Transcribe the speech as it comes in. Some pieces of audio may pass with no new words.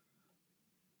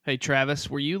Hey Travis,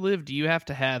 where you live, do you have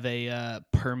to have a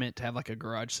permit to have like a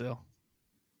garage sale?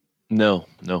 No,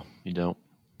 you don't.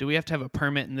 Do we have to have a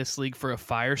permit in this league for a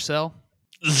fire sale?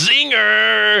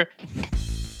 Zinger!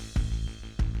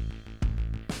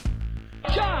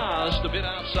 Just a bit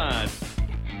outside.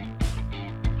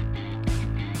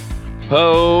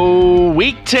 Oh,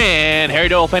 week 10, Harry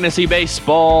Dole Fantasy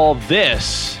Baseball.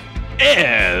 This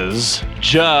is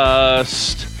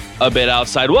just a bit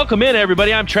outside. Welcome in,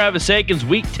 everybody. I'm Travis Akins.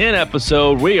 Week 10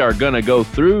 episode. We are going to go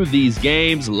through these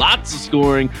games. Lots of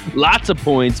scoring, lots of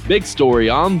points. Big story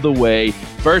on the way.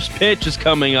 First pitch is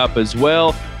coming up as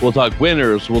well. We'll talk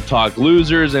winners, we'll talk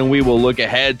losers, and we will look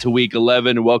ahead to week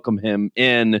 11. Welcome him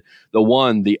in, the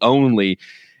one, the only.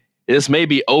 This may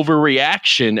be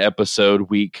overreaction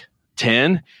episode week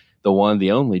 10. The one,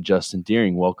 the only, Justin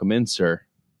Deering. Welcome in, sir.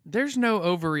 There's no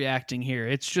overreacting here.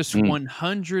 It's just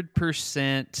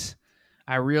 100%.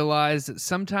 I realize that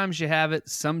sometimes you have it,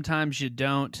 sometimes you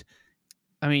don't.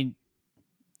 I mean,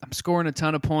 I'm scoring a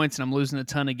ton of points and I'm losing a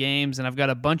ton of games, and I've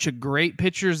got a bunch of great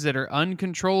pitchers that are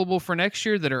uncontrollable for next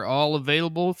year that are all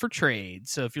available for trade.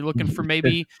 So if you're looking for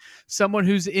maybe someone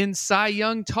who's in Cy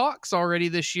Young talks already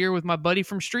this year with my buddy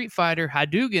from Street Fighter,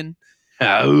 Hadouken,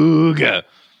 Auga.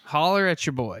 holler at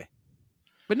your boy.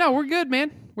 But no, we're good,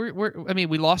 man.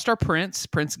 We lost our Prince.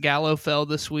 Prince Gallo fell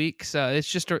this week, so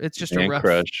it's just a rough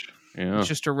crush. Yeah. It's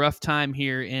just a rough time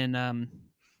here in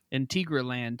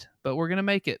Tigraland. But we're gonna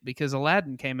make it because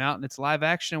Aladdin came out and it's live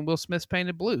action and Will Smith's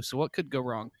painted blue. So what could go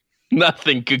wrong?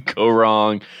 Nothing could go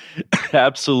wrong.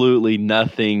 Absolutely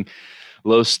nothing.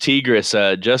 Los Tigres.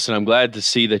 Justin, I'm glad to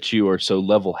see that you are so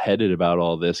level-headed about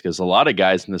all this, because a lot of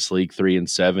guys in this league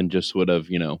 3-7 just would have,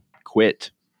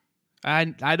 quit.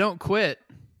 I don't quit.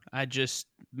 I just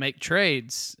make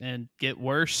trades and get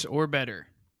worse or better.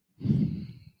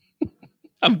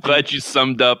 I'm glad you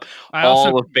summed up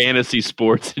all of fantasy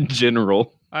sports in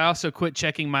general. I also quit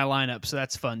checking my lineup, so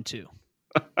that's fun too.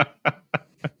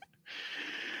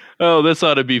 Oh, this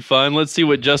ought to be fun. Let's see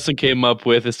what Justin came up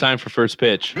with. It's time for first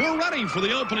pitch. We're ready for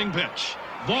the opening pitch.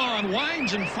 Vaughn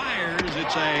winds and fires.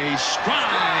 It's a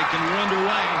strike, and we're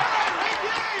underway.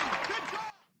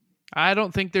 I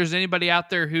don't think there's anybody out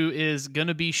there who is going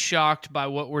to be shocked by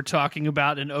what we're talking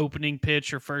about in opening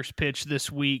pitch or first pitch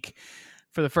this week.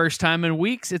 For the first time in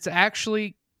weeks, it's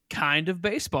actually kind of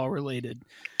baseball related.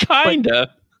 Kinda.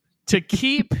 But to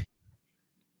keep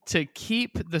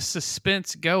the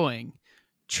suspense going,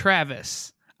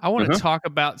 Travis, I want to talk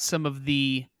about some of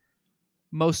the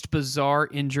most bizarre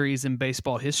injuries in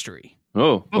baseball history.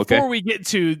 Oh, okay. Before we get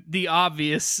to the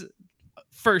obvious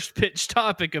first pitch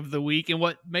topic of the week and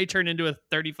what may turn into a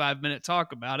 35-minute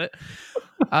talk about it.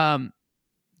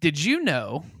 Did you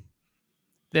know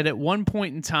that at one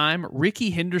point in time,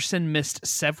 Rickey Henderson missed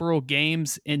several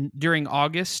games during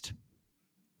August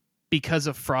because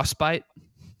of frostbite?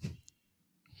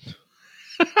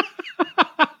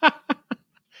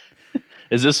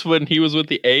 Is this when he was with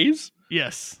the A's?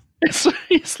 Yes.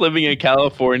 He's living in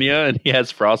California and he has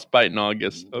frostbite in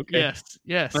August. Okay.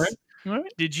 Yes. All right.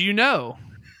 Did you know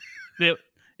that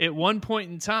at one point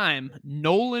in time,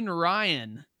 Nolan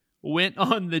Ryan went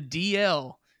on the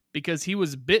DL because he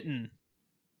was bitten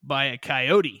by a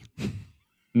coyote?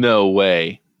 No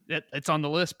way. It's on the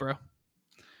list, bro.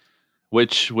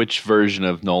 Which version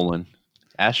of Nolan?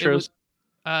 Astros?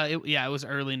 It was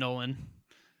early Nolan.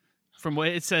 From what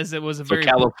it says, it was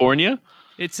California?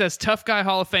 It says tough guy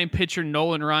Hall of Fame pitcher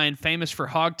Nolan Ryan, famous for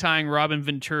hog-tying Robin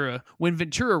Ventura, when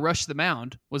Ventura rushed the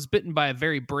mound, was bitten by a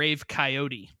very brave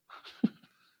coyote.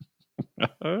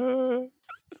 All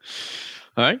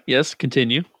right. Yes,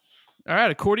 continue. All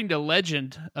right. According to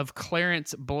legend of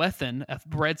Clarence Blethen, a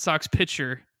Red Sox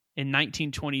pitcher in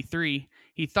 1923,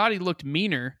 he thought he looked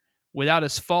meaner without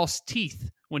his false teeth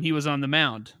when he was on the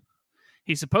mound.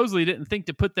 He supposedly didn't think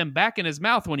to put them back in his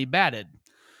mouth when he batted.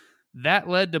 That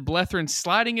led to Blethren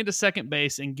sliding into second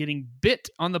base and getting bit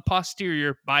on the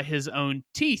posterior by his own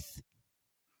teeth.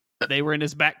 They were in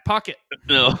his back pocket.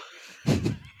 No.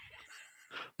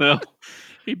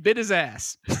 He bit his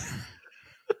ass.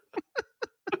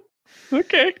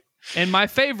 Okay. And my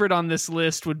favorite on this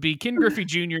list would be Ken Griffey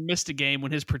Jr. missed a game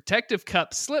when his protective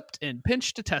cup slipped and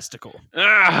pinched a testicle.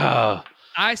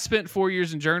 I spent 4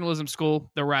 years in journalism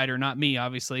school, the writer, not me,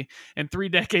 obviously, and 3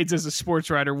 decades as a sports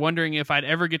writer, wondering if I'd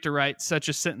ever get to write such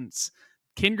a sentence.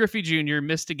 Ken Griffey Jr.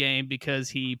 missed a game because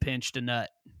he pinched a nut.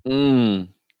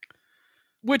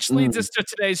 Which leads us to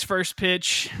today's first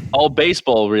pitch. All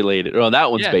baseball related. Oh, that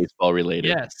one's baseball related.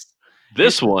 Yes.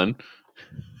 This one.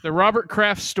 The Robert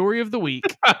Kraft story of the week.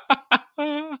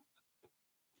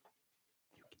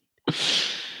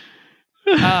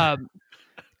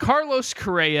 Carlos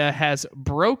Correa has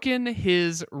broken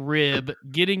his rib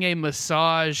getting a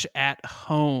massage at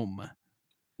home.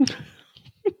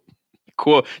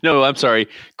 Quote, no, I'm sorry.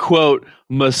 Quote,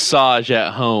 massage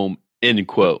at home, end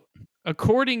quote.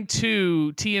 According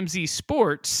to TMZ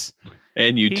Sports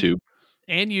and YouTube.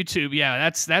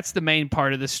 Yeah, that's the main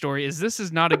part of this story. This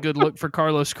is not a good look for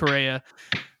Carlos Correa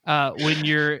when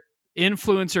your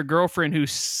influencer girlfriend, who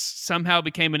somehow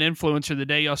became an influencer the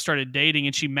day y'all started dating,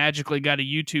 and she magically got a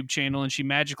YouTube channel and she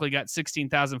magically got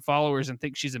 16,000 followers and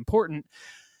thinks she's important,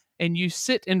 and you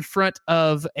sit in front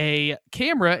of a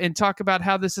camera and talk about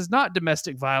how this is not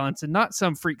domestic violence and not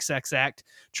some freak sex act.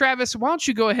 Travis, why don't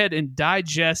you go ahead and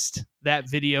digest that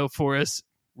video for us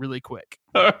really quick?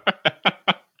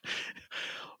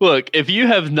 Look, if you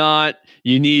have not,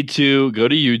 you need to go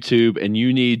to YouTube and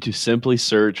you need to simply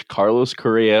search Carlos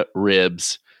Correa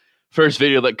ribs. First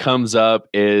video that comes up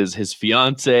is his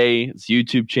fiance's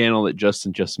YouTube channel that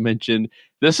Justin just mentioned.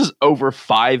 This is over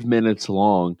 5 minutes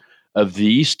long of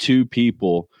these two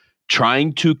people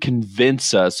trying to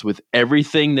convince us with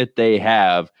everything that they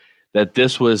have that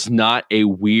this was not a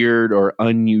weird or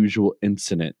unusual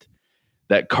incident.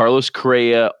 That Carlos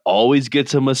Correa always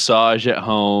gets a massage at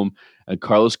home, and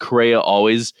Carlos Correa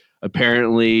always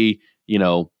apparently,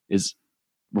 is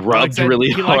rubbed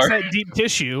really hard. He likes that deep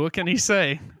tissue. What can he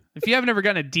say? If you haven't ever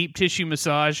gotten a deep tissue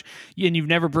massage and you've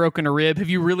never broken a rib, have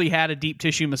you really had a deep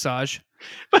tissue massage?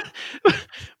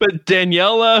 But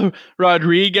Daniela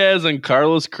Rodriguez and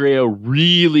Carlos Correa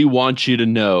really want you to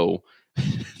know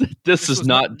that this is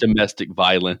not domestic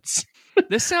violence.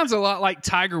 This sounds a lot like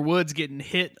Tiger Woods getting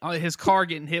hit, his car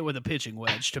getting hit with a pitching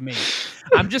wedge to me.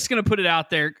 I'm just going to put it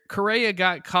out there. Correa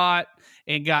got caught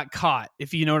and got caught,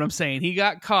 if you know what I'm saying. He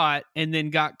got caught and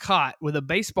then got caught with a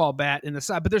baseball bat in the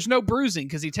side. But there's no bruising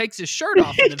because he takes his shirt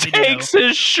off in the video. He takes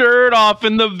his shirt off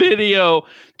in the video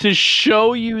to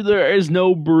show you there is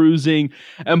no bruising.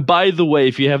 And by the way,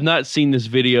 if you have not seen this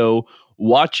video,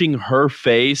 watching her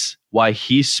face while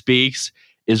he speaks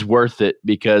is worth it,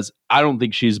 because I don't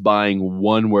think she's buying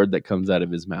one word that comes out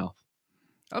of his mouth.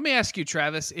 Let me ask you,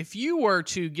 Travis, if you were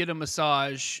to get a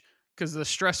massage because of the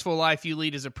stressful life you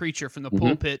lead as a preacher from the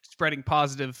pulpit, spreading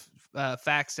positive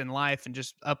facts in life and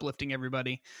just uplifting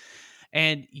everybody,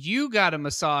 and you got a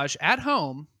massage at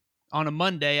home on a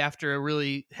Monday after a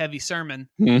really heavy sermon,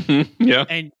 yeah,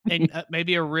 and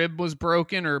maybe a rib was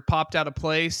broken or popped out of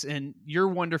place, and your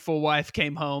wonderful wife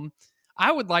came home,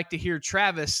 I would like to hear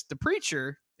Travis, the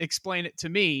preacher, explain it to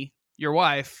me, your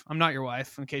wife. I'm not your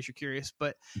wife, in case you're curious,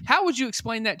 but how would you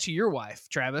explain that to your wife,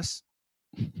 Travis?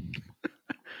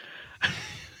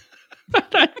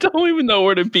 I don't even know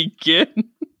where to begin.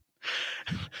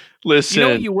 Listen. You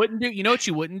know what you wouldn't do? You know what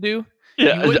you wouldn't do?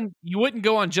 Yeah. You wouldn't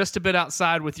go on Just a Bit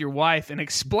Outside with your wife and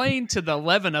explain to the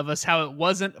 11 of us how it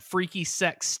wasn't freaky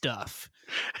sex stuff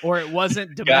or it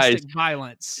wasn't domestic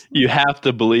violence. You have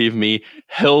to believe me.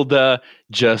 Hilda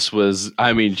just was,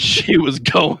 she was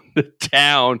going to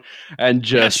town and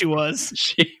just. Yeah, she was.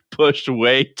 She pushed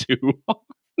way too hard.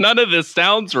 None of this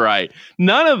sounds right.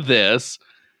 None of this.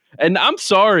 And I'm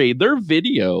sorry, their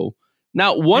video,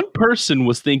 not one person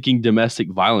was thinking domestic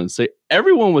violence.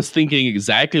 Everyone was thinking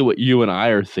exactly what you and I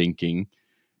are thinking,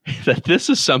 that this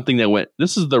is something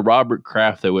this is the Robert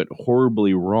Kraft that went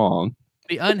horribly wrong.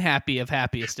 The unhappy of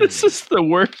happiest. This is the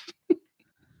worst.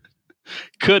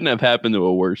 Couldn't have happened to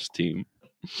a worse team.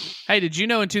 Hey, did you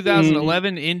know in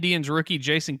 2011, Indians rookie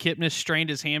Jason Kipnis strained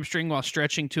his hamstring while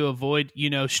stretching to avoid,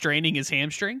 straining his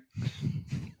hamstring?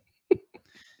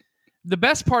 The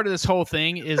best part of this whole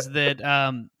thing is that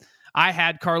I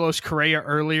had Carlos Correa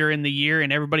earlier in the year,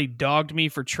 and everybody dogged me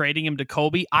for trading him to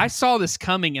Colby. I saw this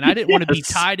coming, and I didn't want to be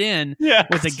tied in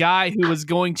with a guy who was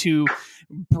going to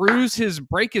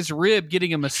break his rib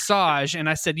getting a massage. And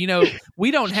I said,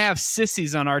 we don't have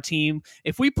sissies on our team.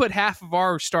 If we put half of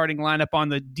our starting lineup on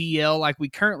the DL like we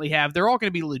currently have, they're all going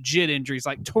to be legit injuries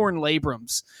like torn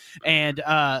labrums and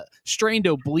strained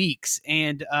obliques.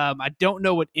 And I don't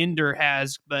know what Ender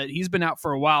has, but he's been out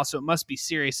for a while, so it must be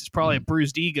serious. It's probably a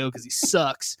bruised ego because he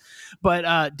sucks.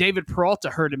 But David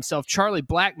Peralta hurt himself. Charlie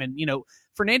Blackmon,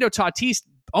 Fernando Tatis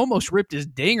almost ripped his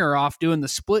dinger off doing the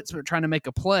splits but trying to make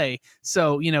a play.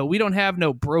 So, we don't have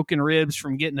no broken ribs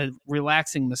from getting a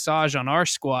relaxing massage on our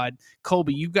squad.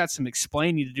 Colby, you've got some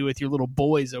explaining to do with your little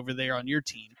boys over there on your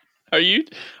team. Are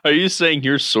you saying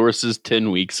your sources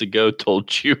 10 weeks ago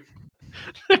told you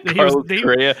that Carlos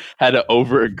Correa had an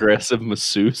over-aggressive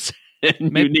masseuse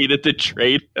and you needed to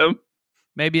trade him?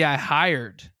 Maybe I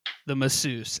hired the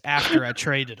masseuse after I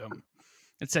traded him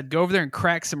and said, go over there and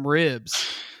crack some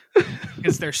ribs.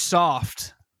 Because they're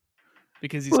soft.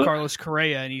 because he's Carlos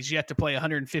Correa and he's yet to play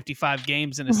 155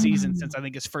 games in a season since I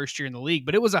think his first year in the league.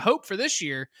 But it was a hope for this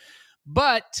year.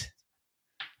 But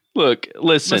look,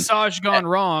 listen, massage gone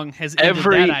wrong has ended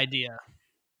that idea.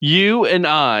 You and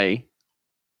I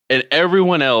and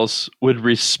everyone else would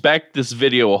respect this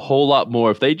video a whole lot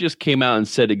more if they just came out and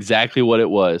said exactly what it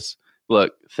was.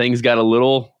 Look, things got a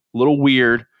little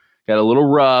weird, got a little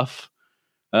rough,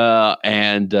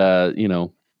 and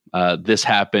this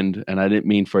happened, and I didn't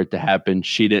mean for it to happen.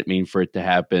 She didn't mean for it to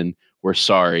happen. We're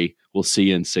sorry. We'll see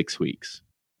you in 6 weeks.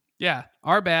 Yeah,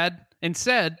 our bad.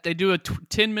 Instead, they do a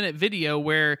 10-minute video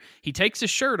where he takes his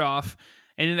shirt off,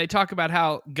 and then they talk about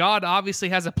how God obviously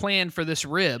has a plan for this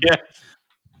rib.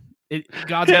 Yeah.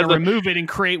 God's going to remove it and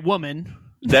create woman.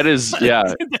 That is,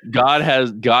 yeah. God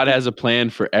has a plan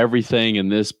for everything,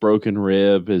 and this broken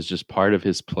rib is just part of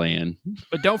his plan.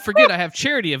 But don't forget, I have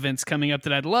charity events coming up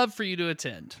that I'd love for you to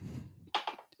attend.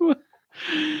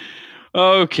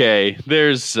 Okay,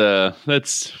 there's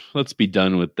let's be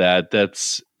done with that.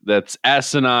 That's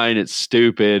asinine, it's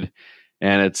stupid,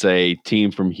 and it's a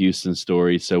team from Houston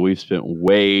story. So we've spent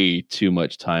way too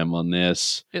much time on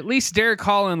this. At least Derek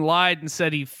Holland lied and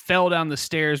said he fell down the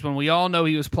stairs when we all know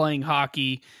he was playing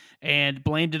hockey and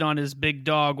blamed it on his big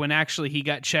dog when actually he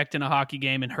got checked in a hockey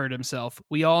game and hurt himself.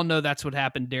 We all know that's what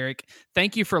happened, Derek.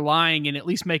 Thank you for lying and at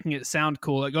least making it sound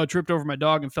cool. Like, tripped over my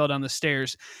dog and fell down the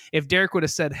stairs. If Derek would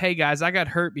have said, hey guys, I got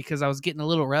hurt because I was getting a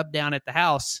little rub down at the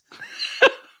house,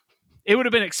 it would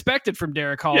have been expected from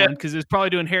Derek Holland because he was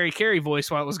probably doing Harry Carey voice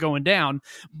while it was going down.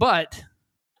 But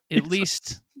at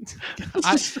least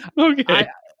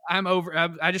I'm over.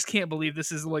 I just can't believe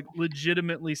this is like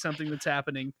legitimately something that's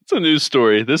happening. It's a news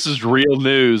story. This is real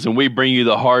news, and we bring you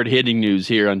the hard-hitting news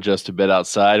here on Just a Bit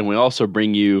Outside, and we also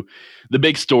bring you the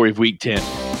big story of Week 10.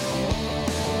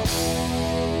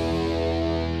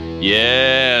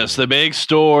 Yes, the big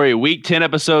story. Week 10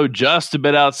 episode, Just a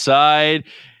Bit Outside.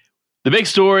 The big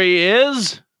story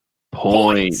is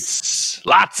points.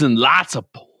 Lots and lots of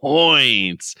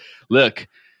points. Look,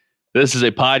 this is a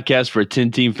podcast for a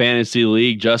 10-team fantasy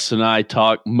league. Justin and I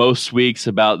talk most weeks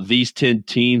about these 10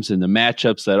 teams and the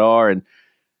matchups that are. And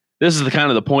this is the kind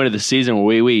of the point of the season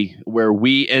where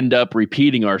we end up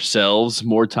repeating ourselves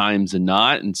more times than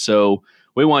not. And so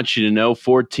we want you to know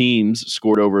 4 teams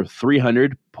scored over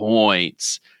 300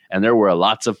 points. And there were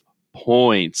lots of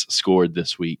points scored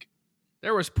this week.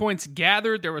 There was points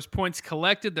gathered. There was points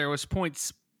collected. There was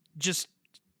points just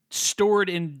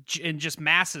stored in just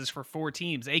masses for 4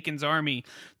 teams. Aiken's Army,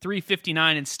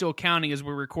 359 and still counting as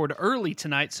we record early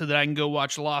tonight so that I can go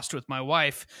watch Lost with my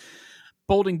wife.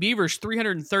 Bolding Beavers,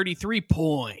 333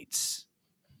 points.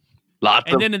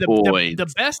 Lots of points.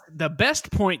 The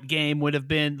best point game would have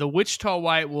been the Wichita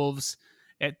White Wolves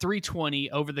at 320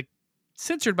 over the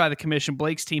censored by the commission,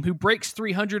 Blake's team, who breaks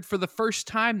 300 for the first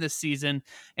time this season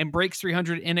and breaks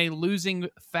 300 in a losing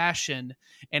fashion.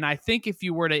 And I think if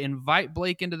you were to invite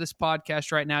Blake into this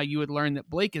podcast right now, you would learn that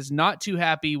Blake is not too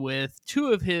happy with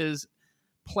 2 of his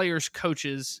players'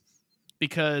 coaches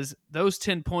because those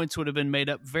 10 points would have been made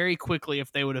up very quickly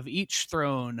if they would have each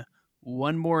thrown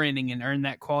one more inning and earned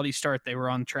that quality start they were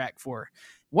on track for.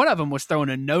 One of them was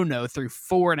throwing a no-no through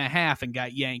 4.5 and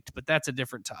got yanked, but that's a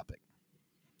different topic.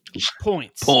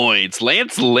 Points.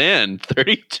 Lance Lynn,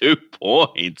 32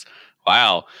 points.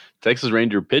 Wow. Texas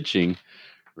Ranger pitching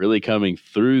really coming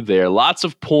through there. Lots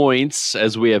of points,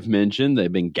 as we have mentioned. They've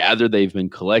been gathered. They've been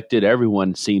collected.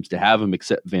 Everyone seems to have them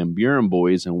except Van Buren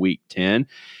boys in Week 10.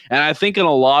 And I think in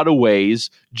a lot of ways,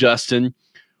 Justin,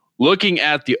 looking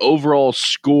at the overall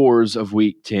scores of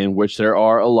Week 10, which there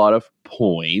are a lot of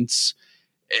points,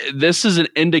 this is an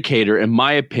indicator, in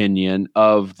my opinion,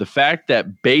 of the fact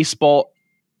that baseball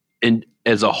and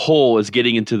as a whole is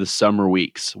getting into the summer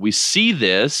weeks. We see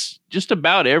this just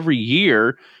about every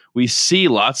year. We see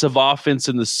lots of offense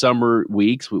in the summer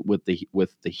weeks with the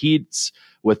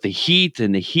heat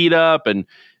and the heat up and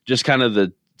just kind of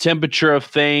the temperature of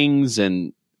things.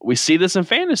 And we see this in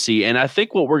fantasy. And I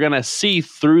think what we're going to see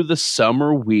through the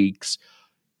summer weeks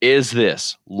is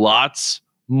this: lots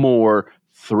more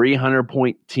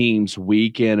 300-point teams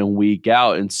week in and week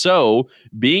out. And so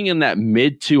being in that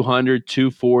mid 200,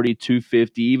 240,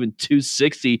 250, even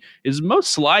 260 is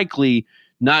most likely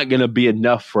not going to be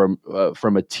enough from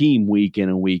a team week in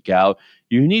and week out.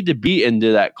 You need to be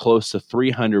into that close to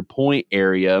 300-point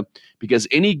area because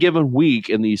any given week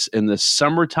in the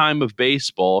summertime of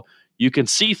baseball, you can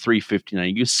see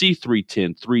 359, you see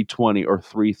 310, 320, or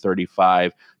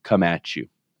 335 come at you.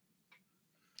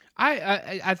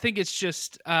 I think it's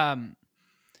just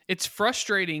it's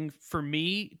frustrating for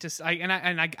me to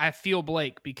I feel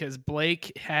Blake because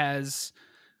Blake has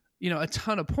a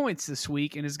ton of points this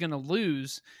week and is going to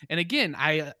lose. And again,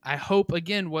 I hope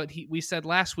again what we said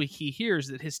last week, he hears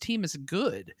that his team is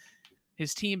good.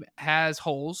 His team has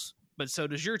holes, but so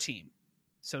does your team.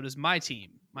 So does my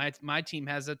team. My team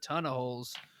has a ton of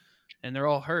holes, and they're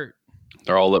all hurt.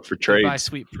 They're all up for trades. Goodbye,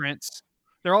 Sweet Prince.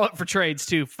 They're all up for trades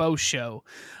too. Faux show.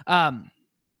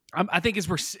 I think as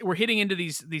we're hitting into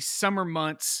these summer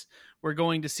months, we're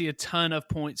going to see a ton of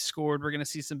points scored. We're going to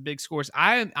see some big scores.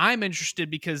 I'm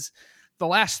interested because the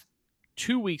last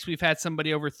 2 weeks we've had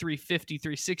somebody over 350,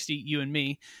 360, you and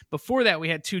me. Before that, we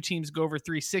had two teams go over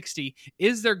 360.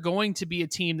 Is there going to be a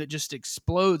team that just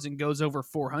explodes and goes over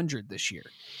 400 this year?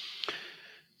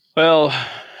 Well,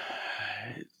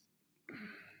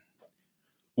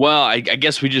 I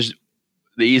guess the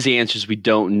easy answer is we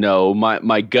don't know.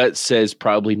 My gut says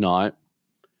probably not.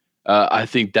 I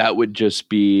think that would just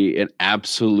be an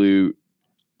absolute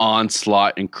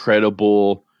onslaught,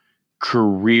 incredible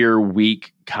career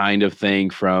week kind of thing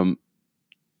from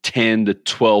 10 to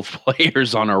 12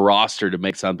 players on a roster to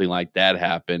make something like that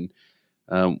happen.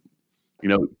 That'd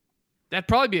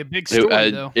probably be a big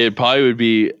story, though. It probably would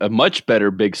be a much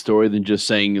better big story than just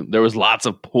saying there was lots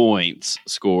of points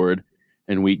scored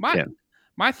in week 10.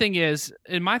 My thing is,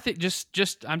 I'm just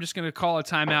going to call a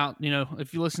timeout.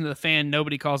 If you listen to the fan,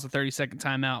 nobody calls a 30-second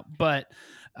timeout. But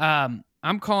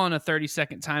I'm calling a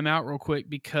 30-second timeout real quick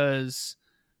because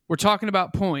we're talking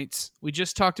about points. We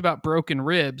just talked about broken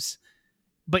ribs.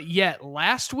 But yet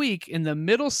last week in the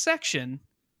middle section,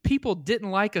 people didn't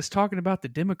like us talking about the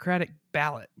Democratic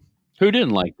ballot. Who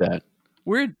didn't like that?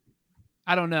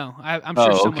 I don't know. I'm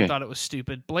sure someone thought it was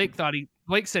stupid. Blake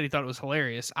said he thought it was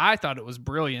hilarious. I thought it was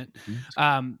brilliant.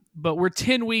 But we're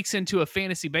 10 weeks into a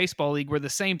fantasy baseball league where the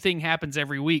same thing happens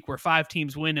every week, where 5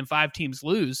 teams win and 5 teams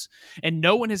lose, and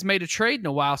no one has made a trade in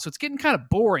a while. So it's getting kind of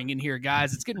boring in here,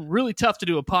 guys. It's getting really tough to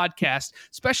do a podcast,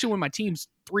 especially when my team's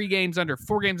 4 games under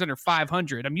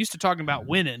 500. I'm used to talking about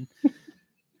winning.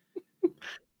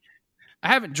 I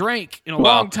haven't drank in a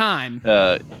long time.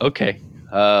 Okay.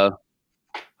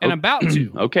 And I'm about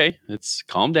to. Okay, let's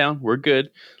calm down. We're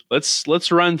good.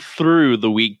 Let's run through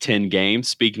the Week 10 games.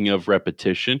 Speaking of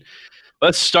repetition,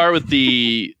 let's start with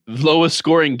the lowest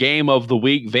scoring game of the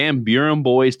week. Van Buren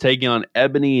boys taking on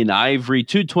Ebony and Ivory.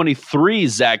 223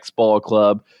 Zach's Ball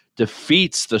Club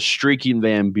defeats the streaking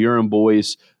Van Buren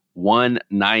boys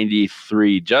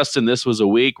 193. Justin, this was a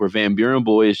week where Van Buren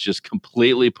boys just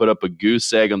completely put up a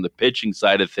goose egg on the pitching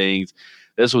side of things.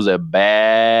 This was a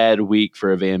bad week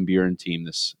for a Van Buren team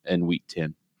this in week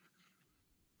 10.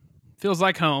 Feels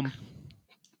like home.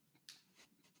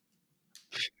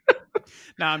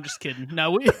 No, I'm just kidding.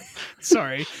 No,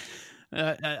 sorry.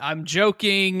 I'm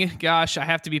joking. Gosh, I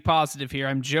have to be positive here.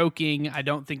 I'm joking. I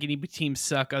don't think any teams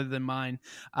suck other than mine.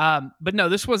 But no,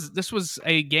 this was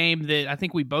a game that I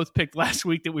think we both picked last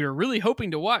week that we were really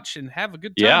hoping to watch and have a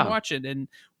good time watching. And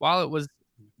while it was,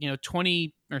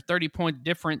 20 or 30 point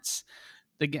difference,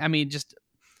 they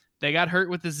got hurt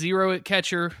with the 0 at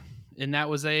catcher, and that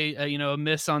was a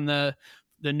miss on the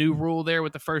new rule there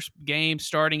with the first game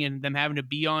starting and them having to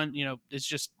be on. It's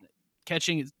just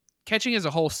catching as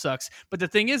a whole sucks. But the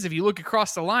thing is, if you look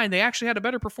across the line, they actually had a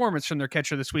better performance from their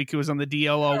catcher this week, who was on the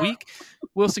DL all week.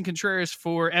 Wilson Contreras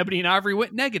for Ebony and Ivory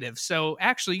went negative. So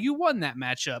actually, you won that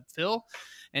matchup, Phil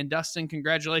and Dustin.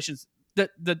 Congratulations.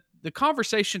 The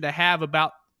conversation to have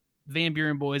about Van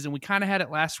Buren boys, and we kind of had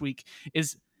it last week,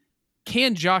 is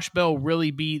can Josh Bell really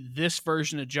be this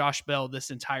version of Josh Bell this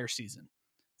entire season?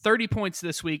 30 points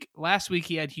this week. Last week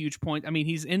he had huge points. I mean,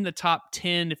 he's in the top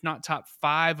 10, if not top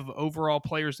 5 of overall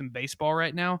players in baseball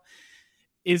right now.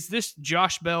 Is this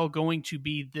Josh Bell going to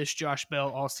be this Josh Bell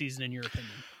all season, in your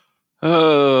opinion?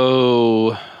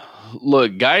 Oh,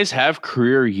 look, guys have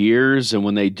career years, and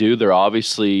when they do, they're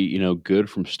obviously, good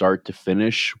from start to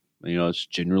finish. It's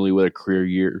generally what a career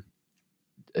year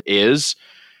is.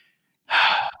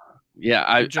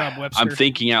 Yeah, Good job, Webster. I'm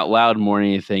thinking out loud more than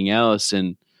anything else.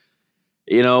 And,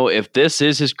 if this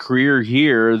is his career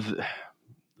here,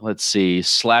 let's see,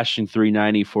 slashing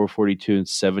 390, 442, and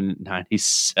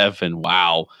 797.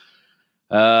 Wow.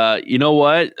 You know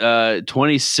what?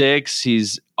 26,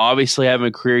 he's obviously having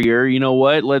a career year. You know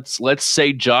what? Let's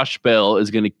say Josh Bell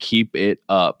is going to keep it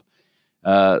up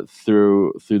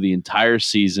through the entire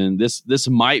season. This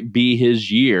might be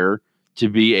his year to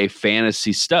be a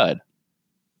fantasy stud.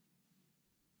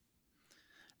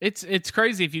 It's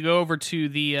crazy if you go over to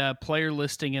the player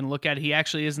listing and look at it. He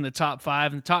actually is in the top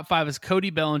 5. And the top 5 is Cody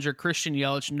Bellinger, Christian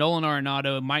Yelich, Nolan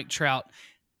Arenado, Mike Trout,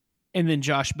 and then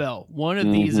Josh Bell. One of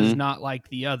these is not like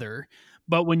the other.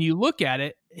 But when you look at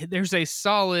it, there's a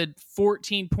solid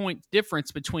 14-point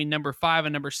difference between number 5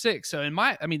 and number 6. So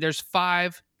there's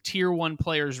 5 tier 1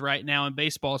 players right now in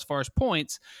baseball as far as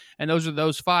points, and those are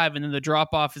those 5. And then the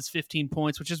drop off is 15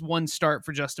 points, which is 1 start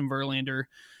for Justin Verlander,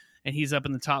 and he's up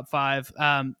in the top 5.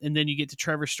 And then you get to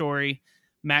Trevor Story,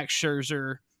 Max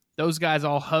Scherzer, those guys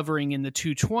all hovering in the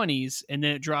 220s, and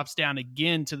then it drops down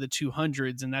again to the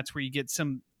 200s, and that's where you get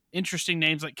some interesting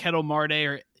names like Ketel Marte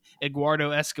or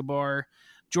Eduardo Escobar,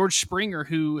 George Springer,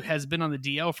 who has been on the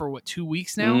DL for 2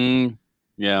 weeks now.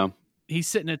 Yeah, he's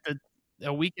sitting at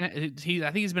a week. I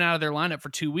think he's been out of their lineup for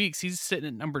 2 weeks. He's sitting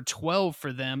at number 12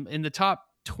 for them in the top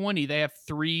 20. They have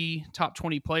 3 top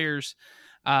 20 players.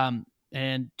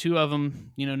 And 2 of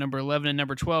them, number 11 and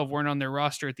number 12, weren't on their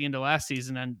roster at the end of last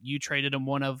season, and you traded them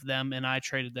one of them, and I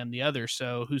traded them the other.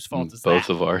 So whose fault is both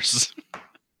that? of ours.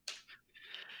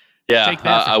 Yeah,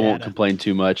 I won't complain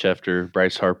too much after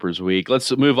Bryce Harper's week.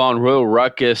 Let's move on. Royal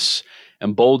Ruckus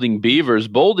and Bolding Beavers.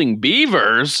 Bolding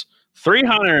Beavers,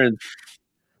 300.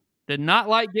 Did not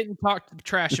like getting talked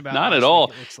trash about. Not at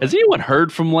all. Has anyone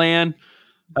heard from Lan?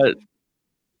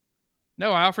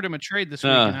 No, I offered him a trade this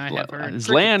week, and I have heard. Is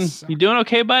Lan, you doing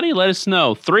okay, buddy? Let us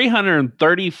know.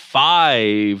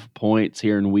 335 points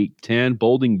here in week 10.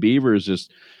 Bolding Beavers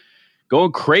just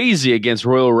going crazy against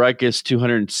Royal Ruckus,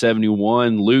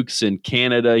 271. Luke's in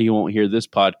Canada. He won't hear this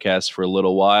podcast for a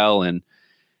little while, and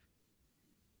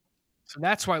so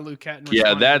that's why Luke Hatton.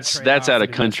 Yeah, that's out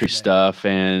of country stuff.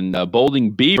 And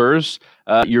Bolding Beavers,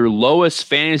 your lowest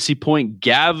fantasy point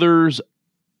gatherers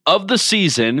of the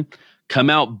season, come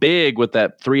out big with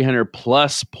that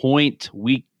 300-plus point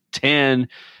week 10.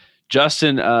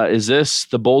 Justin, is this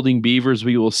the Bolding Beavers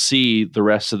we will see the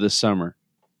rest of the summer?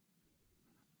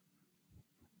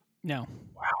 No.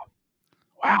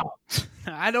 Wow.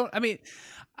 I don't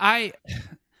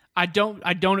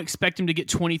expect him to get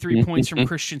 23 points from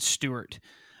Christian Stewart.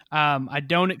 I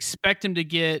don't expect him to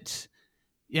get,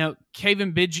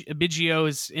 Kevin Biggio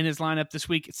is in his lineup this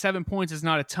week. 7 points is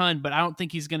not a ton, but I don't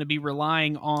think he's going to be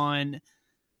relying on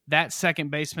that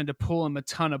second baseman to pull him a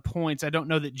ton of points. I don't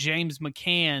know that James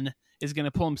McCann is going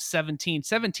to pull him 17.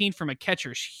 17 from a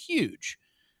catcher is huge.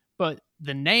 But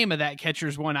the name of that catcher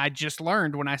is one I just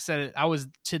learned when I said it. I was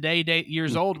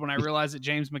years old when I realized that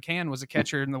James McCann was a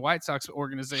catcher in the White Sox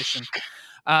organization.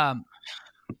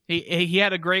 He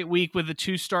had a great week with a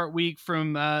 2-start week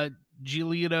from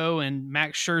Giolito and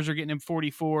Max Scherzer getting him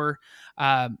 44.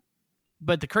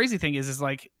 But the crazy thing is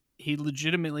like he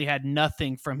legitimately had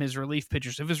nothing from his relief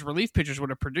pitchers. If his relief pitchers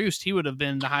would have produced, he would have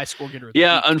been the high score getter.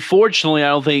 Yeah, unfortunately, I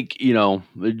don't think,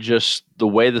 just the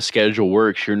way the schedule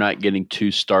works, you're not getting 2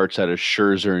 starts out of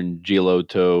Scherzer and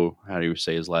Giolito. How do you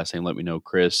say his last name? Let me know,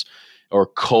 Chris. Or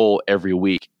Cole every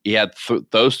week. He had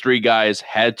those 3 guys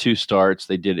had 2 starts.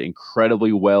 They did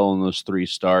incredibly well in those 3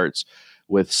 starts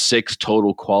with 6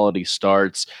 total quality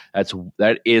starts.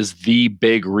 That is the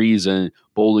big reason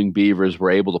Bolding Beavers were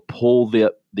able to pull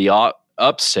the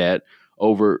upset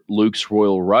over Luke's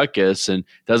Royal Ruckus. And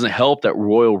it doesn't help that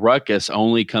Royal Ruckus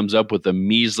only comes up with a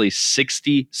measly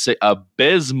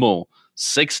abysmal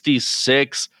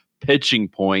 66 pitching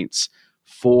points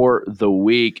for the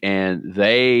week. And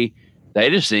they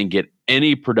just didn't get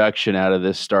any production out of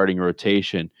this starting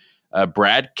rotation.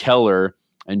 Brad Keller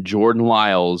and Jordan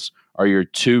Lyles are your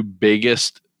 2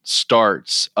 biggest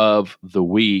starts of the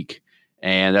week,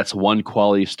 and that's 1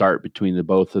 quality start between the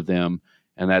both of them,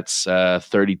 and that's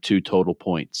 32 total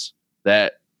points.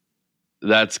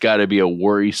 That's got to be a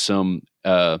worrisome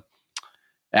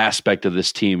aspect of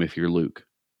this team if you're Luke.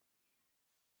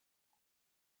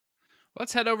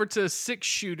 Let's head over to 6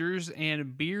 shooters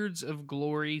and Beards of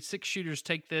Glory. 6 shooters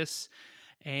take this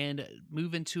and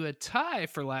move into a tie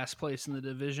for last place in the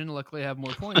division. Luckily, I have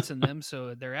more points than them,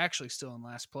 so they're actually still in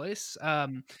last place.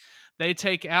 They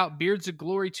take out Beards of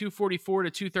Glory 244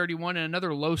 to 231 in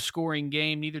another low-scoring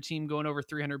game. Neither team going over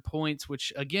 300 points,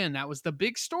 which, again, that was the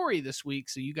big story this week,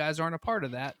 so you guys aren't a part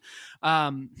of that.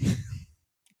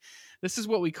 This is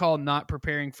what we call not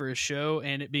preparing for a show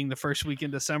and it being the first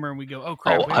weekend of summer, and we go, oh,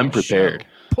 crap. Oh, I'm prepared.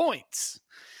 Points.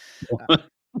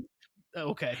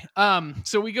 Okay.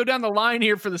 So we go down the line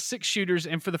here for the 6 shooters,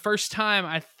 and for the first time,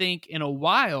 I think in a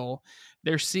while,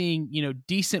 they're seeing,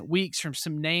 decent weeks from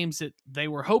some names that they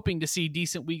were hoping to see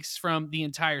decent weeks from the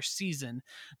entire season.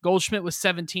 Goldschmidt was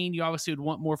 17. You obviously would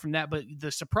want more from that, but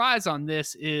the surprise on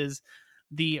this is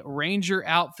the Ranger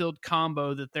outfield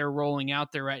combo that they're rolling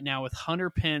out there right now with Hunter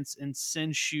Pence and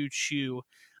Sin-Shu Chu.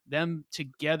 Them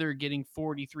together getting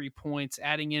 43 points,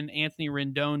 adding in Anthony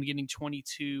Rendon getting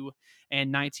 22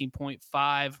 and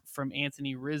 19.5 from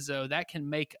Anthony Rizzo. That can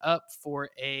make up for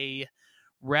a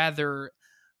rather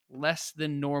less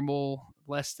than normal,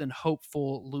 less than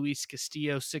hopeful Luis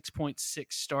Castillo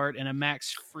 6.6 start and a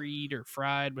Max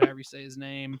Fried, whatever you say his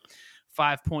name,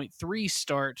 5.3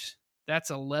 start. That's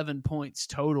 11 points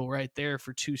total right there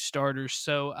for 2 starters.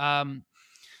 So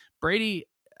Brady,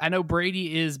 I know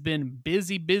Brady has been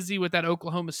busy with that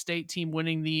Oklahoma State team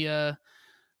winning the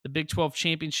Big 12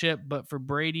 championship, but for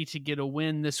Brady to get a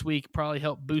win this week probably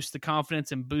helped boost the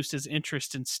confidence and boost his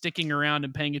interest in sticking around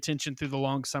and paying attention through the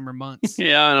long summer months.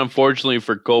 Yeah, and unfortunately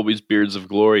for Colby's Beards of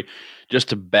Glory,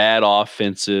 just a bad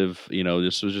offensive,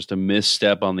 this was just a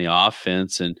misstep on the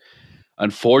offense. And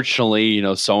unfortunately,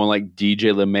 someone like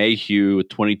DJ LeMahieu with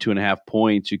 22.5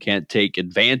 points, you can't take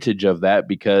advantage of that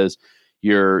because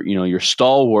your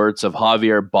stalwarts of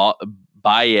Javier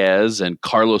Baez and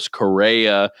Carlos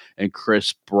Correa and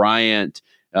Chris Bryant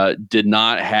did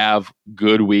not have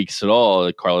good weeks at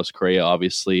all. Carlos Correa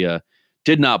obviously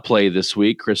did not play this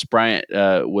week. Chris Bryant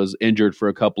was injured for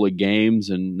a couple of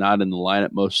games and not in the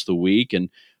lineup most of the week.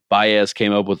 And Baez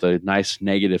came up with a nice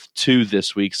 -2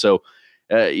 this week. So,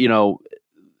 I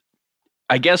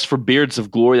guess for Beards of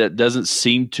Glory, this doesn't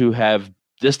seem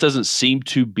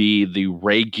to be the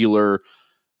regular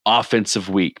offensive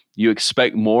week. You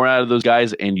expect more out of those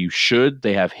guys, and you should.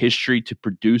 They have history to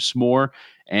produce more,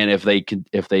 and if they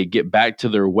get back to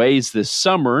their ways this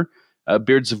summer,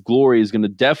 Beards of Glory is going to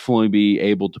definitely be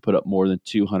able to put up more than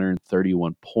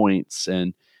 231 points,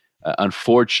 and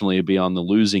unfortunately, be on the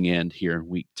losing end here in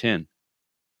Week 10.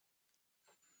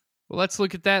 Well, let's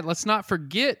look at that. Let's not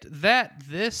forget that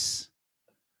this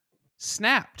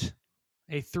snapped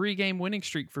a 3-game winning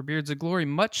streak for Beards of Glory,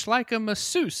 much like a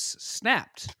masseuse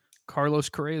snapped Carlos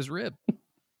Correa's rib.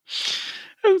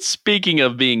 And speaking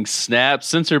of being snapped,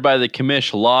 censored by the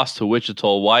commish, lost to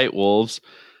Wichita White Wolves,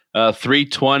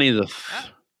 320.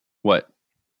 What?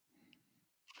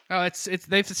 Oh,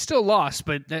 they've still lost,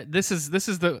 but this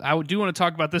is I do want to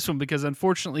talk about this one because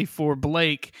unfortunately for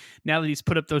Blake, now that he's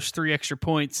put up those 3 extra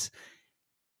points,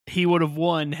 he would have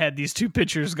won had these 2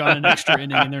 pitchers gone an extra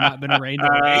inning and there not been a rain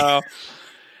delay.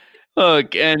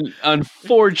 Look, and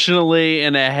unfortunately,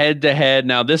 in a head-to-head,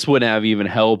 now this wouldn't have even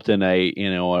helped in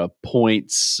a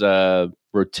points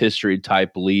rotisserie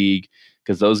type league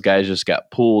because those guys just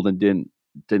got pulled and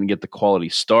didn't get the quality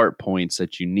start points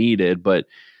that you needed. But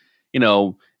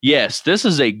yes, this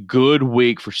is a good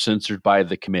week for Censored by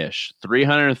the Commish.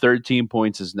 313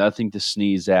 points is nothing to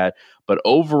sneeze at. But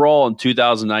overall in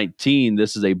 2019,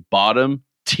 this is a bottom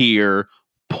tier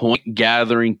point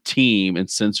gathering team and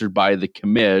Censored by the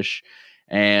Commish.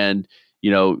 And,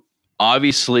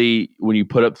 obviously when you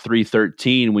put up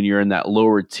 313, when you're in that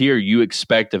lower tier, you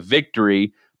expect a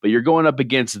victory, but you're going up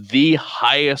against the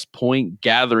highest point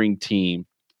gathering team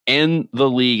in the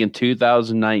league in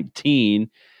 2019.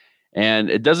 And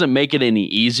it doesn't make it any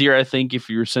easier, I think, if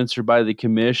you're Censored by the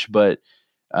Commish, but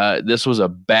this was a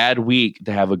bad week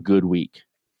to have a good week.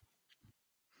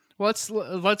 Well,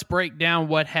 let's break down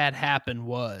what had happened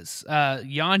was.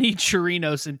 Yonny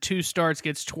Chirinos in 2 starts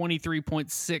gets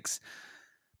 23.6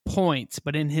 points,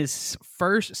 but in his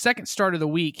second start of the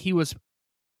week, he was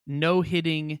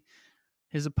no-hitting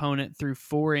his opponent through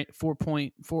 4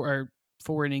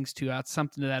 innings, 2 outs,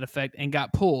 something to that effect, and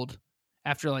got pulled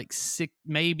after like 6,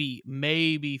 maybe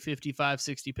 55,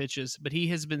 60 pitches. But he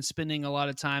has been spending a lot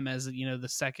of time as, the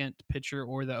second pitcher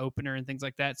or the opener and things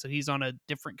like that. So he's on a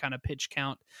different kind of pitch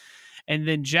count. And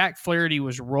then Jack Flaherty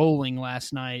was rolling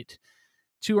last night.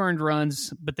 2 earned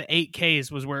runs, but the 8 Ks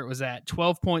was where it was at.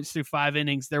 12 points through 5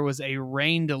 innings. There was a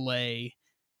rain delay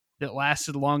that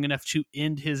lasted long enough to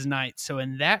end his night. So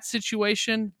in that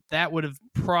situation, that would have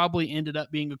probably ended up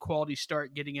being a quality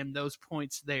start, getting him those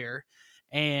points there.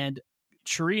 And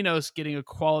Chirinos getting a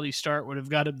quality start would have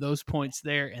got him those points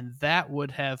there, and that would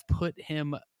have put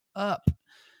him up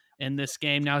in this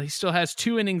game. Now, he still has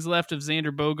 2 innings left of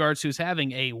Xander Bogaerts, who's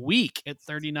having a week at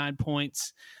 39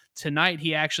 points. Tonight,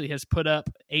 he actually has put up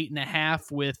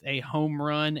 8.5 with a home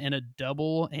run and a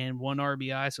double and 1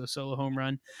 RBI, so a solo home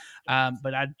run.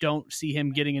 But I don't see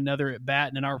him getting another at-bat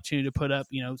and an opportunity to put up,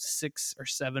 6 or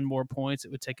 7 more points.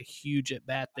 It would take a huge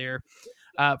at-bat there.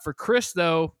 For Chris,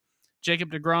 though,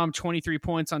 Jacob deGrom, 23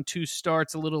 points on 2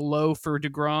 starts, a little low for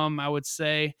deGrom, I would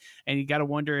say. And you got to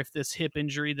wonder if this hip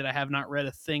injury that I have not read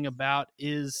a thing about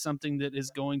is something that is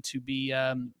going to be,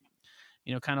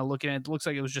 kind of looking at. It looks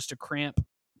like it was just a cramp.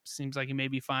 Seems like he may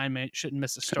be fine. Shouldn't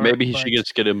miss a start. Maybe he should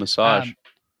just get a massage.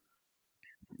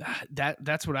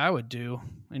 That's what I would do,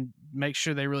 and make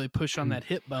sure they really push on that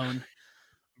hip bone,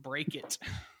 break it.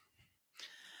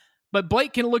 But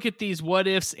Blake can look at these what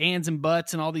ifs, ands, and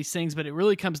buts and all these things, but it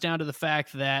really comes down to the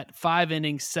fact that 5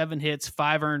 innings, 7 hits,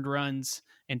 5 earned runs,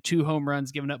 and 2 home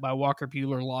runs given up by Walker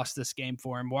Buehler lost this game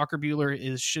for him. Walker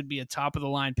Buehler should be a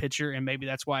top-of-the-line pitcher, and maybe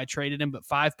that's why I traded him, but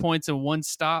 5 points and 1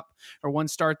 start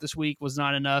this week was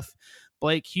not enough.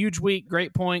 Blake, huge week,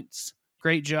 great points,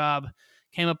 great job.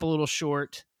 Came up a little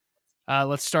short.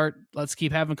 Let's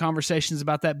keep having conversations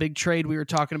about that big trade we were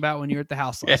talking about when you were at the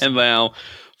house last And night. now,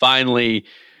 finally,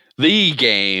 the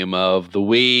game of the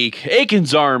week.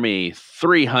 Aikens Army,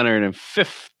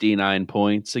 359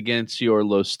 points against your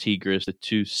Los Tigres at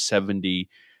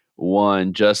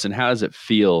 271. Justin, how does it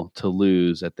feel to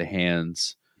lose at the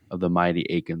hands of the mighty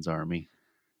Aikens Army?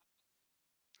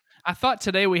 I thought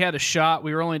today we had a shot.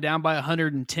 We were only down by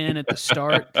 110 at the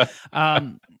start.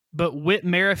 But Whit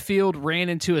Merrifield ran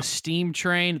into a steam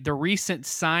train. The recent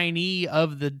signee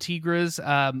of the Tigres,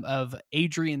 of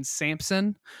Adrian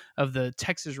Sampson of the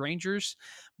Texas Rangers.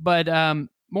 But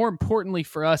more importantly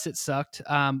for us, it sucked.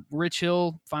 Rich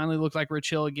Hill finally looked like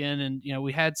Rich Hill again. And,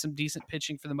 we had some decent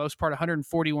pitching for the most part,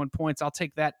 141 points. I'll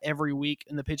take that every week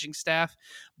in the pitching staff.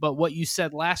 But what you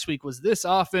said last week was this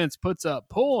offense puts up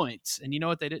points. And you know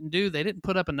what they didn't do? They didn't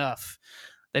put up enough.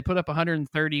 They put up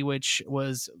 130, which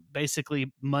was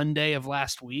basically Monday of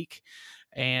last week.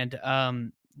 And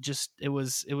it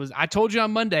was I told you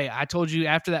on Monday, I told you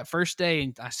after that first day,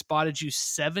 and I spotted you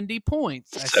 70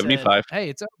 points. I 75. said, hey,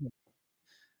 it's over.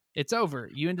 It's over.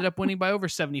 You ended up winning by over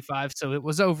 75, so it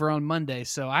was over on Monday.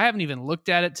 So I haven't even looked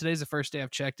at it. Today's the first day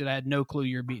I've checked it. I had no clue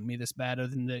you were beating me this bad, other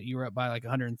than that you were up by like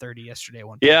 130 yesterday at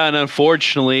one point. Yeah, and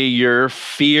unfortunately, your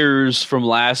fears from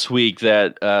last week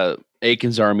that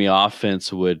Aikens Army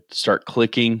offense would start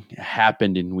clicking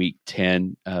happened in week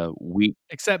 10.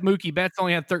 Except Mookie Betts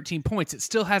only had 13 points. It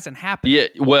still hasn't happened. Yeah,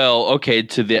 well, okay,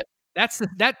 but that's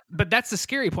the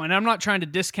scary point. I'm not trying to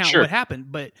discount what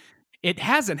happened, but it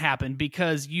hasn't happened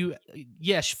because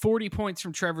 40 points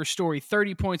from Trevor Story,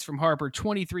 30 points from Harper,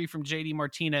 23 from JD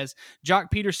Martinez. Jock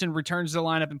Peterson returns to the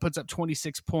lineup and puts up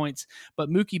 26 points, but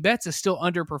Mookie Betts is still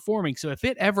underperforming. So if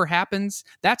it ever happens,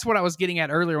 that's what I was getting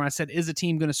at earlier when I said, is a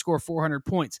team going to score 400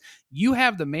 points? You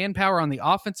have the manpower on the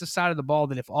offensive side of the ball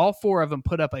that if all four of them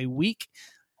put up a week,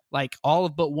 like all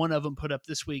of but one of them put up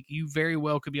this week, you very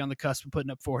well could be on the cusp of putting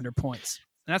up 400 points.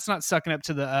 And that's not sucking up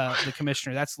to the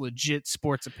commissioner. That's legit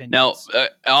sports opinion. Now,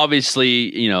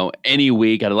 obviously, any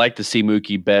week I'd like to see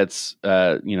Mookie Betts,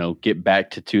 get back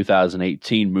to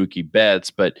 2018 Mookie Betts,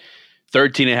 but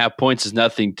 13.5 points is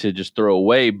nothing to just throw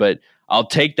away. But I'll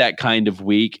take that kind of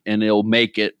week, and it'll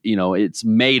make it, it's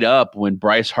made up when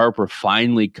Bryce Harper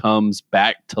finally comes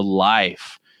back to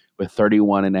life with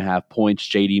 31.5 points.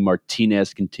 JD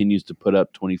Martinez continues to put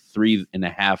up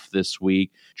 23.5 this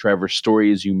week. Trevor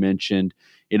Story, as you mentioned,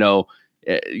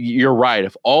 you're right.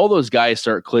 If all those guys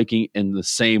start clicking in the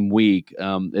same week,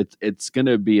 it's going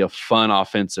to be a fun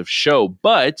offensive show.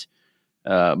 But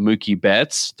Mookie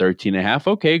Betts, 13.5.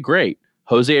 Okay, great.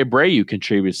 Jose Abreu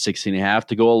contributes 16.5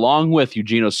 to go along with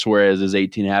Eugenio Suarez's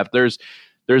 18.5.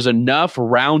 There's enough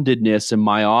roundedness in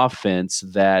my offense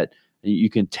that you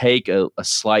can take a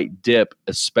slight dip,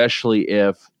 especially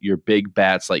if your big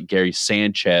bats like Gary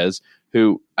Sanchez,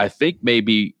 who I think may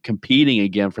be competing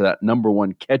again for that number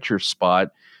one catcher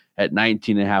spot at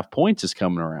 19.5 points, is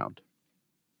coming around.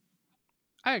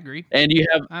 I agree. And you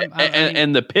have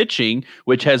and the pitching,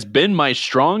 which has been my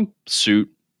strong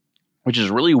suit, which is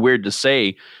really weird to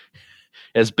say,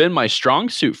 has been my strong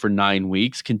suit for 9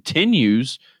 weeks,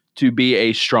 continues to be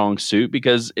a strong suit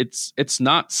because it's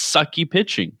not sucky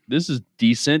pitching. This is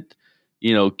decent,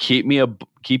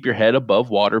 keep your head above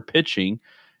water pitching.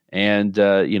 And,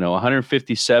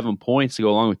 157 points to go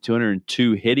along with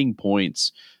 202 hitting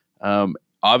points.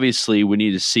 Obviously, we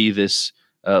need to see this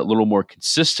a little more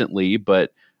consistently,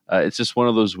 but it's just one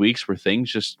of those weeks where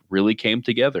things just really came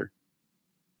together.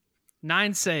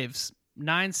 9 saves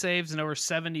and over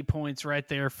 70 points right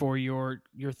there for your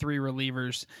three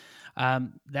relievers.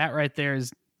 That right there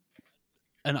is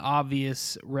an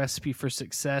obvious recipe for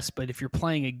success, but if you're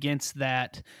playing against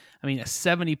that, a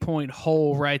 70-point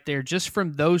hole right there just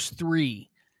from those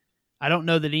three. I don't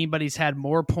know that anybody's had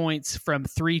more points from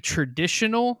 3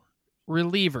 traditional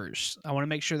relievers. I want to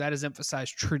make sure that is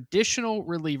emphasized. Traditional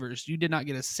relievers. You did not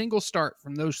get a single start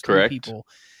from those 3 people,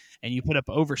 and you put up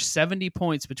over 70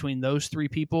 points between those 3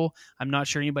 people. I'm not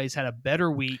sure anybody's had a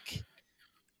better week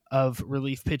of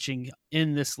relief pitching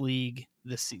in this league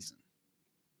this season.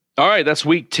 All right, that's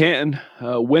week 10.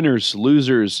 Winners,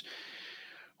 losers.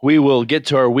 We will get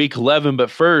to our week 11, but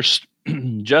first,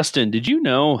 Justin, did you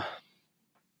know?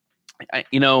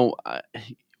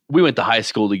 We went to high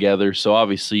school together, so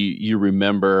obviously you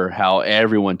remember how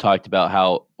everyone talked about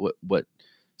how what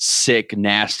sick,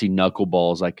 nasty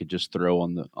knuckleballs I could just throw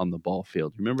on the ball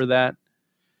field. Remember that?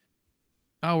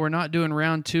 Oh, we're not doing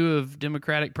round 2 of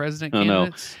Democratic president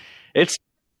candidates? No.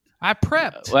 I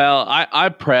prepped. Well, I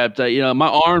prepped. My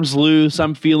arm's loose.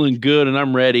 I'm feeling good, and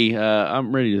I'm ready.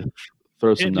 I'm ready to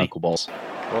throw some knuckleballs.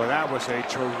 Well, that was a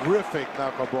terrific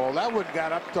knuckleball. That one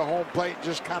got up to home plate and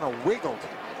just kind of wiggled.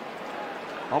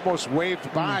 Almost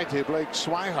waved by to Blake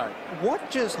Swihart.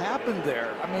 What just happened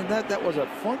there? I mean, that was a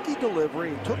funky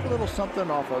delivery. He took a little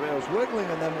something off of it. It was wiggling,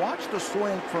 and then watch the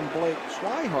swing from Blake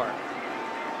Swihart.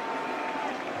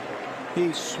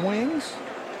 He swings,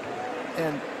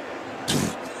 and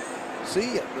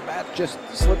see it. The bat just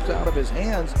slips out of his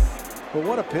hands. But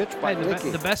what a pitch by Ricky.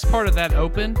 The best part of that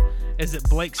open is that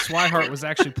Blake Swihart was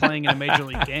actually playing in a Major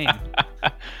League game.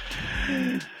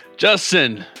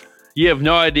 Justin, you have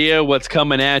no idea what's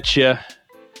coming at you.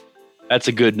 That's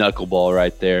a good knuckleball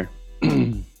right there.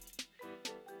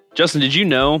 Justin, did you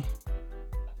know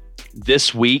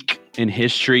this week in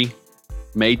history,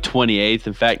 May 28th,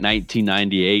 in fact,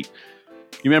 1998,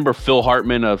 you remember Phil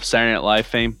Hartman of Saturday Night Live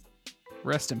fame?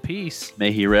 Rest in peace.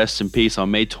 May he rest in peace. On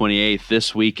May 28th,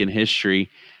 this week in history,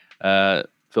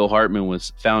 Phil Hartman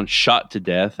was found shot to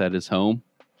death at his home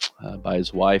by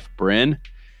his wife, Bryn.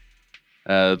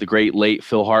 The great late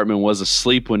Phil Hartman was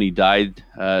asleep when he died.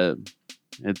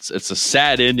 It's a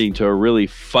sad ending to a really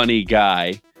funny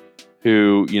guy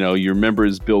who, you remember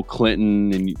as Bill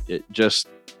Clinton, and just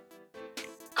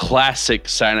classic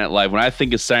Saturday Night Live. When I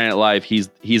think of Saturday Night Live,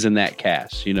 he's in that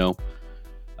cast,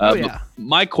 Oh, yeah.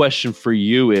 My question for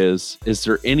you is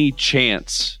there any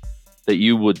chance that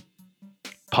you would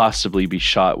possibly be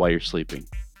shot while you're sleeping?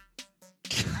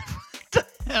 What the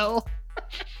hell?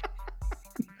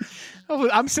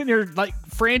 I'm sitting here like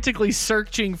frantically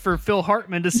searching for Phil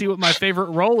Hartman to see what my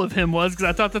favorite role of him was, because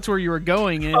I thought that's where you were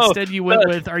going, and instead you went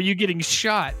with, "Are you getting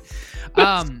shot?"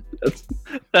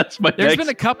 That's my.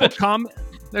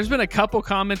 There's been a couple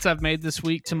comments I've made this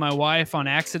week to my wife on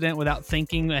accident without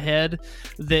thinking ahead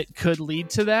that could lead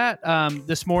to that.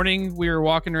 This morning we were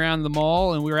walking around the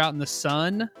mall and we were out in the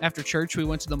sun. After church, we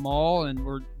went to the mall and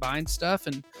we're buying stuff,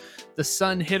 and the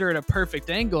sun hit her at a perfect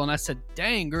angle. And I said,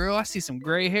 "Dang, girl, I see some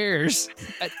gray hairs."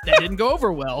 That didn't go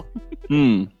over well.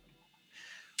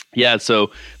 Yeah,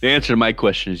 so the answer to my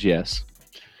question is yes.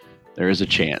 There is a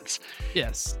chance.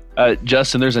 Yes.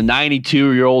 Justin, there's a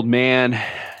 92-year-old man,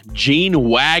 Gene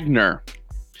Wagner.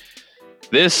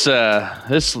 This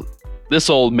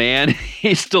old man,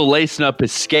 he's still lacing up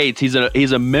his skates. He's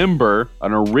a member,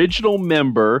 an original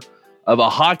member of a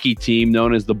hockey team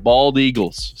known as the Bald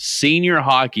Eagles, senior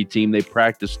hockey team. They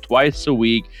practice twice a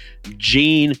week.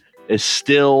 Gene is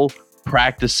still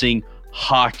practicing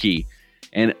hockey.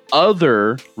 And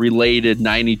other related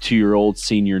 92-year-old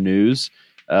senior news,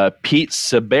 Pete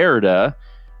Saberda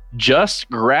just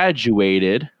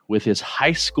graduated with his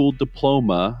high school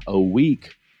diploma a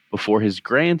week before his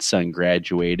grandson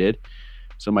graduated.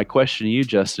 So my question to you,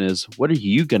 Justin, is what are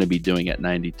you going to be doing at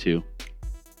 92?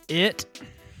 I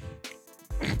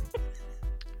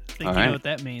think you know what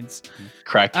that means.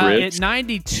 Cracked ribs. At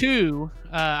 92,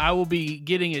 I will be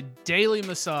getting a daily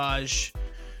massage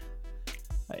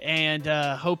and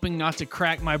hoping not to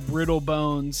crack my brittle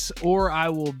bones, or I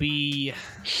will be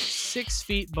 6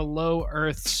 feet below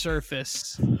Earth's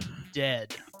surface,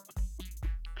 dead.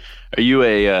 Are you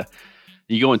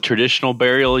you going traditional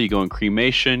burial? You going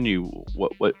cremation?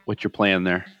 What's your plan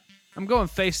there? I'm going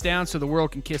face down so the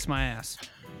world can kiss my ass.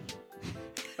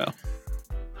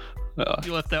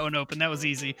 You left that one open. That was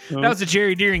easy. That was a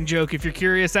Jerry Deering joke, if you're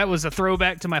curious. That was a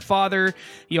throwback to my father.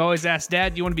 He always asked,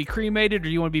 "Dad, do you want to be cremated or do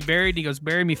you want to be buried?" He goes,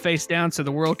 "Bury me face down so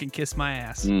the world can kiss my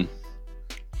ass."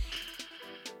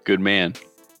 Good man.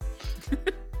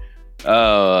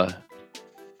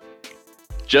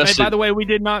 Justin, hey, by the way, we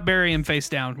did not bury him face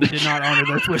down. We did not honor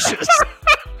those wishes.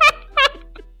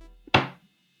 I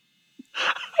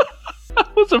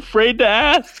was afraid to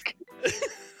ask.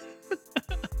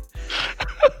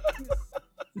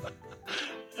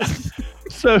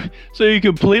 So you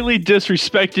completely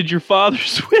disrespected your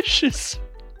father's wishes.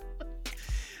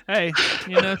 Hey,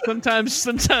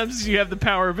 sometimes you have the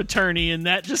power of attorney, and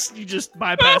you just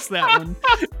bypass that one.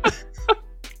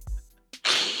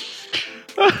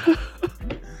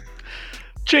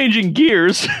 Changing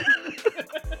gears.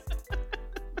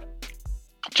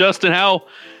 Justin,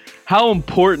 how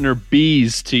important are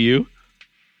bees to you?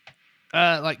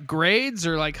 Like grades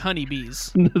or like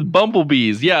honeybees?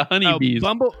 Bumblebees, yeah, honeybees.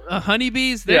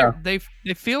 Honeybees. They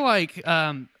feel like.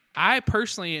 I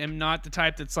personally am not the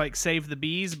type that's like save the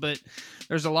bees, but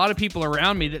there's a lot of people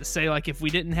around me that say like if we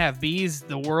didn't have bees,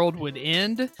 the world would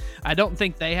end. I don't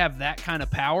think they have that kind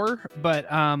of power, but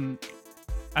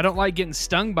I don't like getting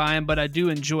stung by them, but I do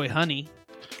enjoy honey.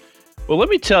 Well, let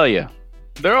me tell you,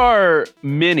 there are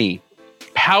many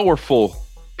powerful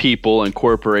people and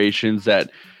corporations that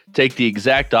take the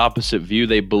exact opposite view.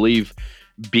 They believe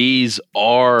bees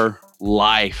are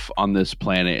life on this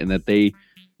planet and that they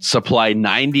supply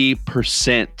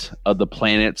 90% of the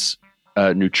planet's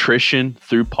nutrition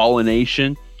through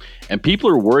pollination. And people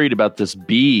are worried about this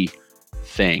bee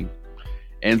thing.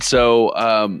 And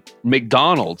so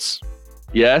McDonald's,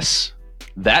 yes,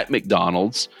 that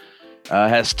McDonald's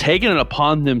has taken it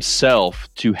upon themselves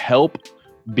to help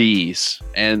bees.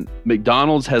 And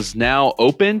McDonald's has now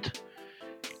opened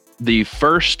the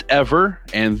first ever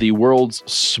and the world's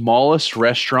smallest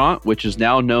restaurant, which is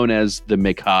now known as the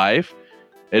McHive.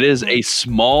 It is a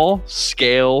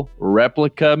small-scale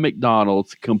replica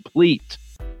McDonald's, complete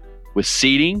with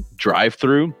seating,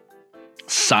 drive-through,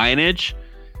 signage,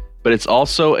 but it's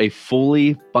also a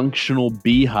fully functional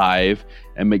beehive.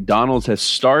 And McDonald's has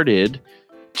started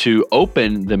to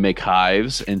open the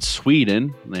McHives in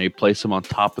Sweden. They place them on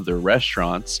top of their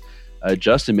restaurants.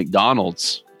 Justin,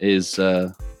 McDonald's is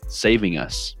saving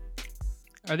us.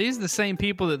 Are these the same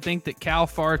people that think that cow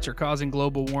farts are causing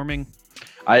global warming?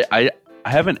 I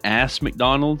haven't asked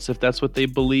McDonald's if that's what they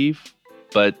believe,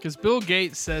 but because Bill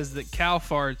Gates says that cow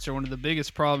farts are one of the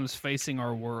biggest problems facing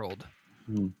our world.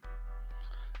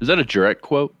 Is that a direct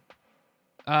quote?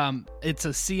 It's a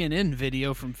CNN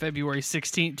video from February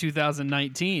 16,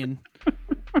 2019.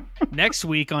 Next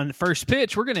week on First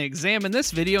Pitch, we're going to examine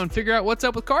this video and figure out what's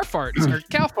up with car farts or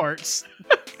cow farts.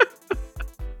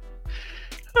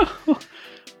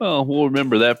 Well, we'll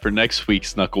remember that for next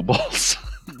week's Knuckleballs.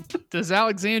 Does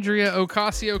Alexandria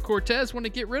Ocasio-Cortez want to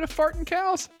get rid of farting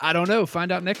cows? I don't know.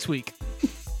 Find out next week.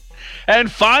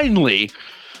 And finally,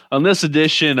 on this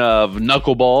edition of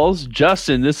Knuckleballs,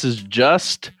 Justin, this is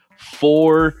just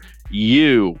for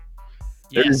you.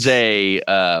 Yes.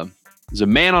 There's a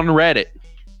man on Reddit.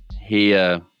 He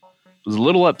was a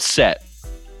little upset.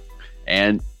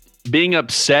 And being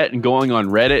upset and going on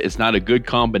Reddit is not a good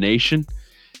combination.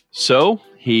 So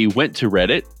he went to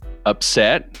Reddit,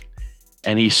 upset,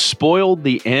 and he spoiled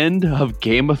the end of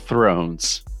Game of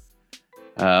Thrones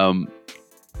to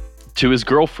his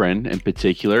girlfriend in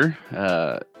particular.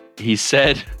 He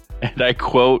said, and I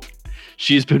quote,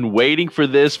 "She's been waiting for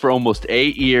this for almost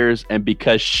 8 years, and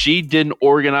because she didn't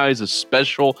organize a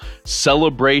special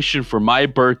celebration for my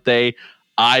birthday,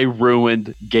 I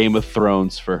ruined Game of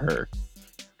Thrones for her."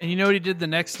 And you know what he did the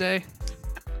next day?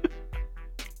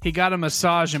 He got a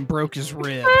massage and broke his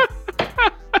rib.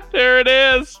 There it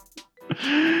is.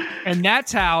 And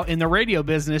that's how, in the radio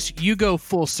business, you go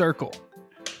full circle.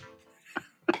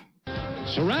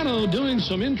 Serrano doing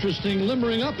some interesting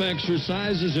limbering up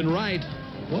exercises in right.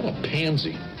 What a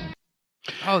pansy.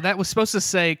 Oh, that was supposed to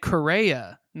say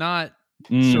Correa, not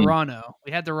Serrano.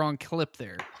 We had the wrong clip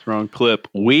there. Wrong clip.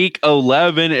 Week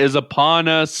 11 is upon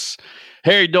us.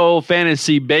 Harry Dole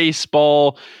Fantasy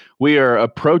Baseball. We are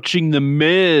approaching the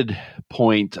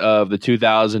midpoint of the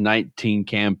 2019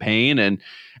 campaign. And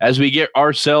as we get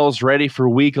ourselves ready for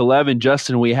Week 11,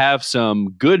 Justin, we have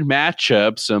some good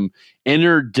matchups, some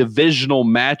interdivisional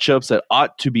matchups that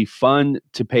ought to be fun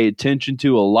to pay attention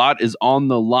to. A lot is on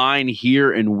the line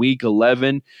here in Week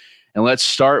 11. And let's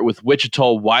start with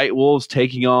Wichita White Wolves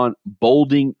taking on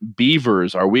Bolding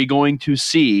Beavers. Are we going to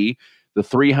see the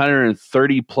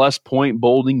 330-plus point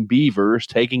Bolding Beavers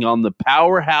taking on the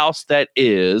powerhouse that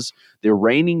is the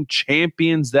reigning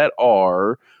champions that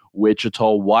are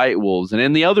Wichita White Wolves? And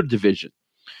in the other division,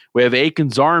 we have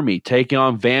Aiken's Army taking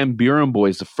on Van Buren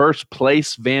Boys, the first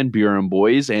place Van Buren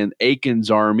Boys and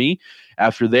Aiken's Army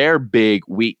after their big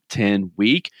Week 10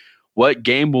 week. What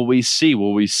game will we see?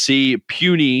 Will we see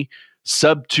puny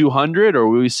sub 200, or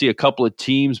will we see a couple of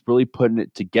teams really putting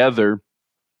it together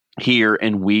here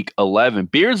in Week 11?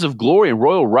 Beards of Glory and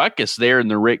Royal Ruckus there in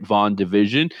the Rick Vaughn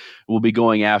division will be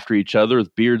going after each other,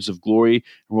 with Beards of Glory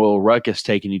and Royal Ruckus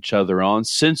taking each other on.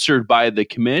 Censored by the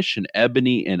Commission,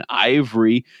 Ebony and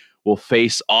Ivory will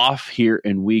face off here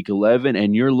in Week 11,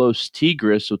 and your Los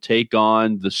Tigres will take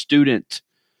on the Student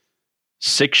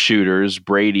Six Shooters,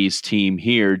 Brady's team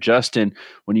here. Justin,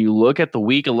 when you look at the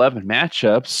Week 11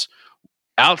 matchups,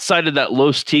 outside of that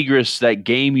Los Tigres, that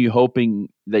game you hoping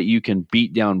that you can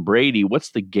beat down Brady,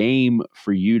 what's the game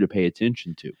for you to pay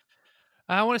attention to?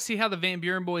 I want to see how the Van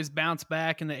Buren Boys bounce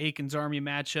back in the Aiken's Army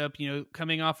matchup. You know,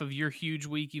 coming off of your huge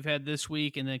week you've had this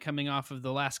week, and then coming off of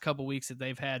the last couple weeks that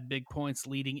they've had big points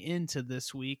leading into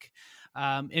this week.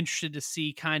 Interested to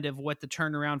see kind of what the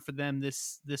turnaround for them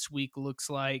this week looks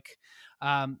like.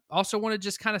 Also want to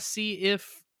just kind of see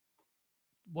if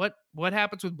what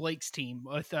happens with Blake's team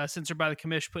with Censored by the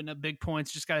Commish putting up big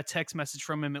points. Just got a text message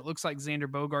from him. It looks like Xander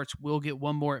Bogaerts will get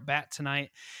one more at bat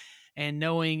tonight. And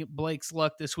knowing Blake's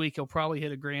luck this week, he'll probably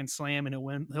hit a grand slam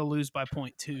and he'll lose by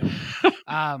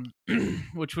 0.2,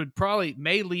 which would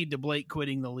may lead to Blake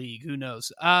quitting the league. Who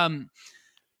knows?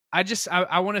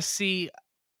 I want to see.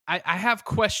 I have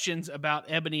questions about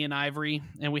Ebony and Ivory,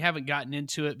 and we haven't gotten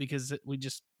into it because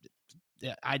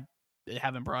I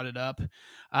haven't brought it up.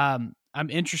 I'm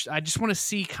interested. I just want to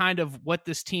see kind of what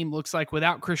this team looks like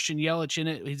without Christian Yelich in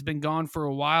it. He's been gone for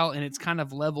a while, and it's kind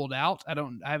of leveled out.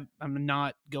 I'm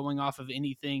not going off of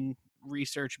anything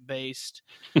research based,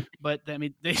 but I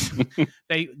mean they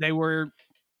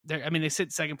they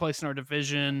sit second place in our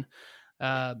division.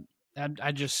 I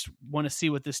just want to see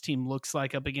what this team looks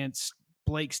like up against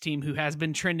Blake's team, who has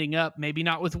been trending up, maybe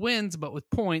not with wins, but with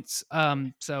points.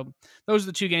 So those are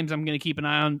the two games I'm going to keep an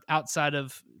eye on outside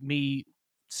of me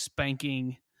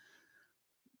spanking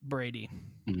Brady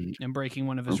and breaking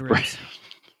one of his ribs.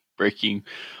 Breaking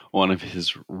one of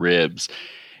his ribs.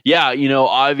 Yeah,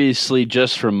 obviously,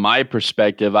 just from my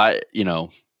perspective,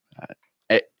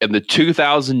 in the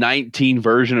 2019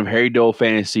 version of Harry Dole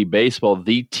Fantasy Baseball,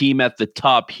 the team at the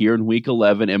top here in Week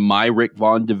 11 in my Rick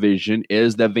Vaughn division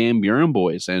is the Van Buren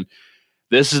boys. And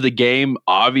this is the game,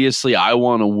 obviously, I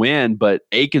want to win, but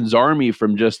Aiken's Army,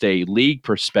 from just a league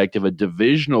perspective, a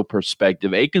divisional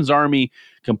perspective, Aiken's Army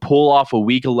can pull off a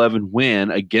Week 11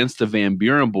 win against the Van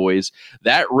Buren boys.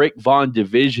 That Rick Vaughn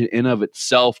division in of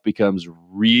itself becomes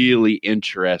really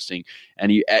interesting.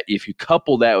 And if you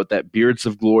couple that with that Beards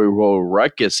of Glory Royal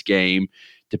Ruckus game,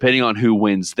 depending on who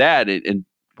wins that, and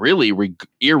really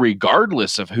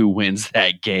irregardless of who wins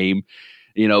that game,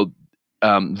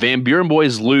 Van Buren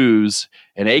boys lose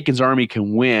and Aiken's Army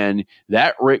can win,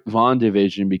 that Rick Vaughn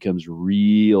division becomes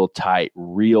real tight,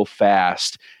 real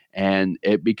fast, and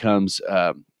it becomes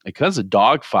a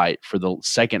dogfight for the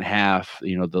second half,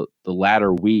 the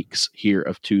latter weeks here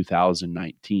of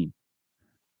 2019.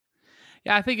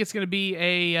 Yeah, I think it's going to be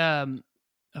a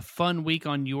fun week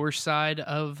on your side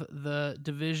of the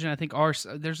division. I think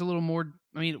there's a little more.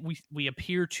 I mean, we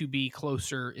appear to be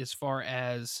closer as far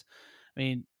as,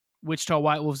 Wichita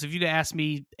White Wolves. If you'd asked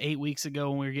me 8 weeks ago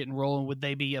when we were getting rolling, would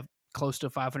they be close to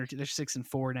 500? They're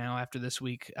 6-4 now after this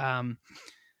week.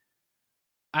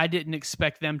 I didn't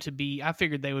expect them to be. I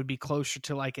figured they would be closer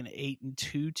to like an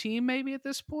 8-2 team, maybe at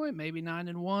this point, maybe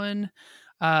 9-1.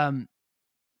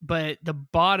 But the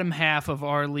bottom half of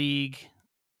our league,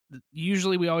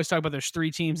 usually we always talk about there's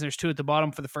 3 teams. There's 2 at the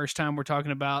bottom. For the first time, we're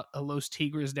talking about a Los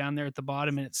Tigres down there at the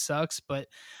bottom, and it sucks. But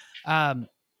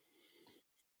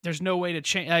there's no way to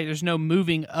change. There's no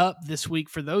moving up this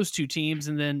week for those 2 teams.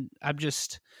 And then I'm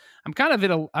kind of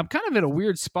at a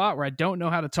weird spot where I don't know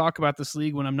how to talk about this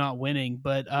league when I'm not winning.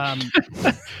 But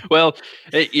well,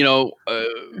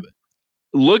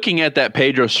 looking at that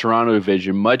Pedro Serrano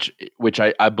division, which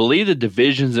I believe the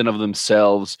divisions in of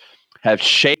themselves have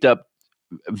shaped up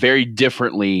very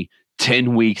differently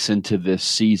 10 weeks into this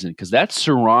season, because that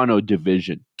Serrano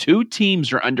division, 2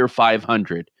 teams are under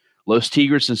 500. Los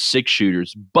Tigres and 6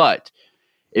 shooters. But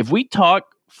if we talk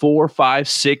 4, 5,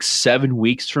 6, 7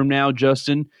 weeks from now,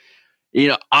 Justin,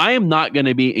 I am not going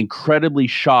to be incredibly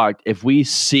shocked if we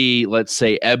see, let's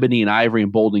say, Ebony and Ivory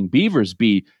and Boulding Beavers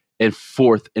be in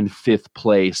 4th and 5th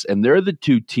place, and they're the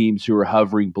 2 teams who are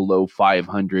hovering below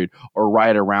 500 or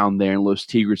right around there, and Los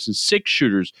Tigres and 6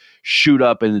 shooters shoot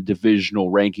up in the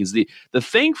divisional rankings. The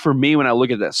thing for me when I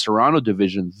look at that Serrano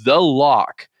division, the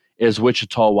lock is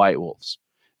Wichita White Wolves.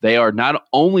 They are not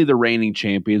only the reigning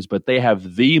champions, but they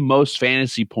have the most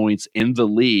fantasy points in the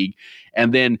league.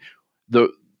 And then the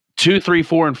 2, 3,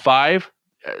 4, and 5,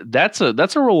 that's a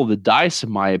roll of the dice,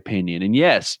 in my opinion. And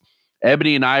yes,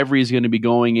 Ebony and Ivory is going to be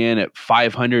going in at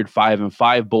 500,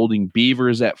 5-5. Boulding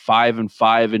Beavers at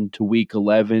 5-5 into Week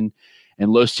 11,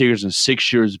 and Los Tigres and 6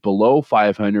 shooters below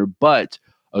 500. But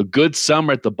a good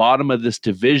summer at the bottom of this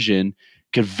division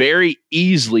could very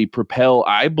easily propel,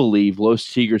 I believe,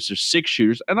 Los Tigres or 6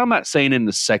 shooters, and I'm not saying in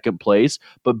the second place,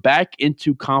 but back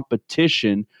into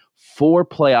competition for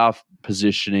playoff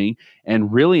positioning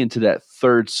and really into that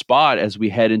 3rd spot as we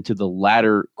head into the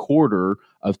latter quarter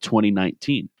of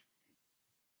 2019.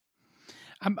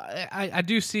 I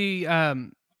do see.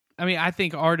 I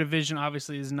think our division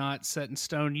obviously is not set in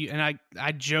stone. And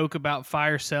I joke about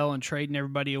fire sale and trading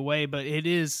everybody away, but it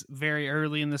is very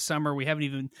early in the summer. We haven't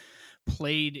even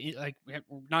played,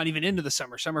 not even into the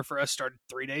summer. Summer for us started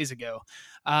 3 days ago.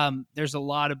 There's a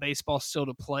lot of baseball still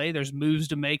to play. There's moves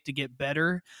to make to get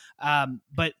better.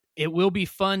 But it will be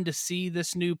fun to see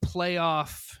this new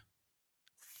playoff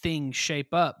thing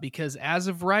shape up, because as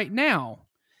of right now,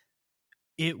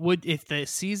 it would, if the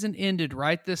season ended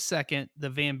right this second, the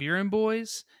Van Buren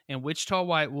boys and Wichita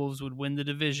White Wolves would win the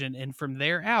division. And from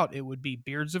there out, it would be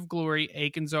Beards of Glory,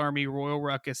 Aiken's Army, Royal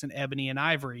Ruckus, and Ebony and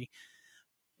Ivory.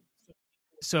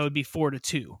 So it'd be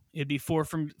 4-2. It'd be 4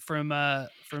 from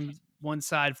one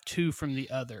side, 2 from the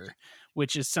other,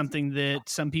 which is something that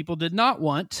some people did not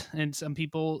want, and some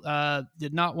people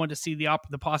did not want to see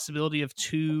the possibility of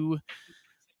 2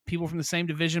 people from the same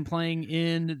division playing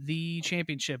in the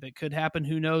championship. It could happen,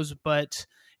 who knows, but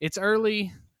it's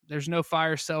early. There's no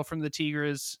fire sale from the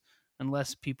Tigres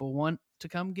unless people want to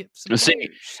come get some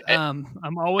players.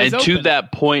 I'm always open. To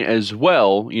that point as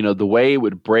well, the way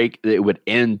it would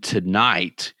end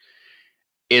tonight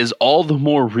is all the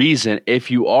more reason, if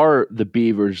you are the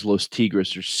Beavers, Los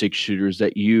Tigres, or Six Shooters,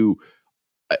 that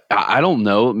I don't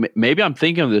know, maybe I'm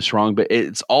thinking of this wrong, but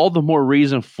it's all the more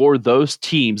reason for those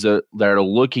teams that are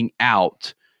looking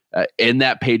out in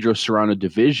that Pedro Serrano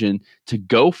division to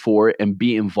go for it and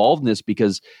be involved in this,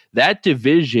 because that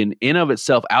division in of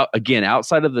itself,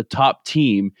 outside of the top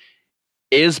team,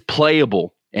 is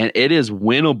playable and it is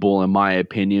winnable, in my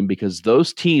opinion, because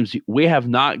those teams, we have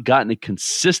not gotten a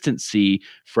consistency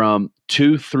from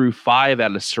 2 through 5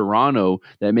 out of Serrano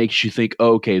that makes you think,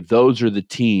 okay, those are the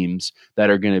teams that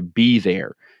are going to be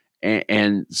there.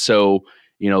 And so,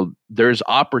 there's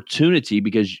opportunity,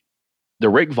 because the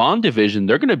Rick Vaughn division,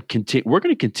 we're going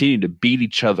to continue to beat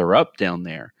each other up down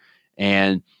there.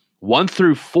 And 1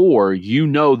 through 4,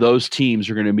 those teams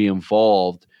are going to be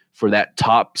involved for that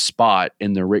top spot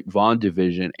in the Rick Vaughn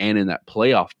division and in that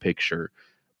playoff picture.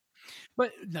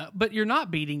 But you're not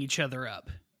beating each other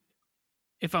up.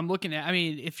 If I'm looking at,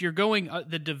 if you're going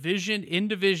the division in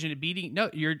division beating, no,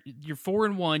 you're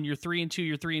 4-1, you're 3-2,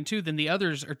 you're 3-2, then the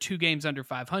others are 2 games under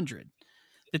 500.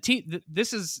 The team,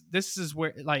 this is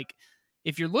where, like,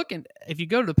 if you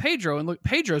go to Pedro and look,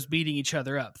 Pedro's beating each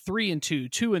other up, 3-2,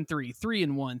 2-3,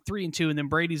 3-1, 3-2, and then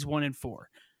Brady's 1-4.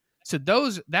 So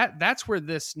that's where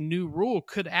this new rule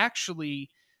could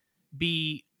actually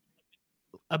be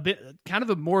a bit kind of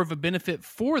a more of a benefit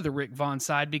for the Rick Vaughn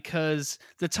side, because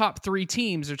the top 3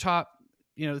 teams the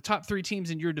top 3 teams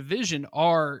in your division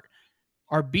are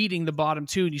beating the bottom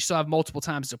 2, and you still have multiple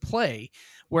times to play.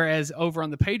 Whereas over on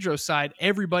the Pedro side,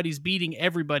 everybody's beating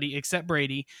everybody except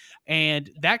Brady, and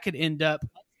that could end up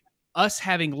us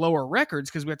having lower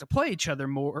records because we have to play each other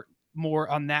more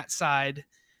on that side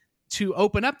to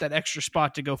open up that extra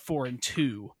spot to go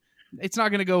 4-2. It's not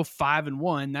going to go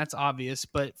 5-1. That's obvious,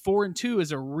 but 4-2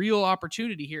 is a real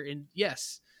opportunity here. And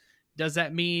yes, does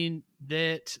that mean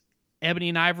that Ebony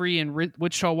and Ivory and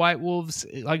Wichita White Wolves,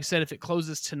 like I said, if it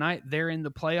closes tonight, they're in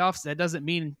the playoffs? That doesn't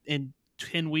mean in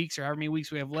 10 weeks or however many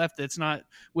weeks we have left, it's not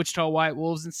Wichita White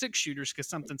Wolves and Six Shooters because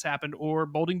something's happened, or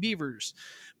Boulding Beavers.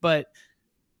 But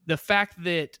the fact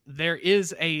that there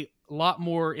is a lot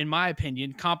more, in my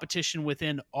opinion, competition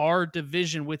within our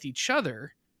division with each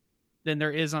other than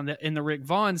there is in the Rick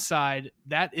Vaughn side,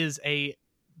 that is a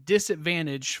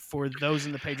disadvantage for those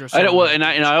in the Pedro side.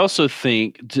 I also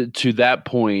think to that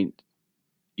point,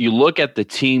 you look at the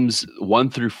teams 1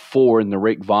 through 4 in the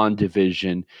Rick Vaughn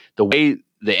division, the way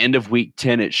the end of week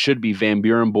 10, it should be Van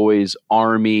Buren Boys,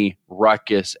 Army,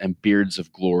 Ruckus, and Beards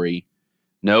of Glory.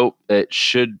 Nope,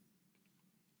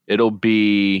 it'll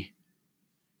be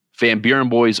Van Buren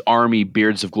Boys, Army,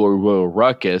 Beards of Glory, Royal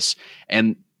Ruckus,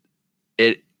 and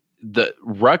the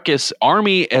Ruckus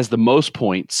Army has the most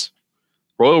points.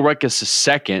 Royal Ruckus is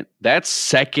second. That's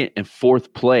second and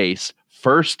fourth place.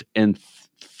 First and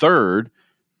third,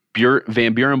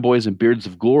 Van Buren Boys and Beards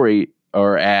of Glory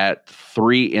are at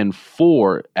 3 and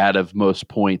 4 out of most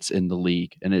points in the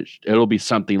league, and it'll be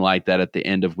something like that at the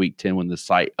end of week 10 when the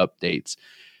site updates.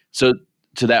 So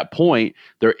to that point,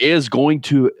 there is going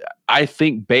to, I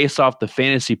think, based off the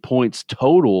fantasy points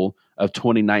total of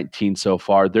 2019 so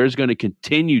far, there's going to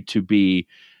continue to be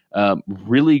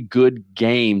really good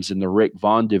games in the Rick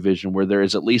Vaughn division where there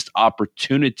is at least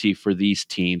opportunity for these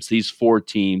teams, these 4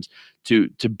 teams, to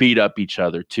beat up each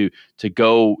other, to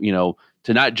go,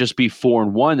 to not just be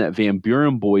 4-1 that Van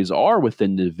Buren Boys are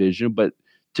within the division, but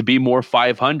to be more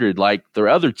 500 like their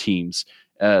other teams,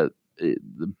 the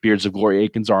Beards of Glory,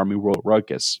 Aikens Army, Royal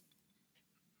Ruckus.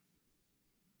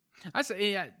 I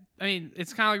say, yeah.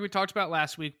 It's kind of like we talked about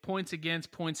last week. Points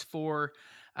against, points for.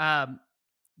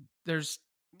 There's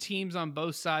teams on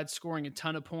both sides scoring a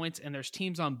ton of points, and there's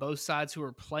teams on both sides who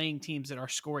are playing teams that are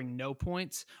scoring no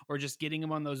points or just getting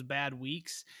them on those bad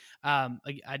weeks. I'm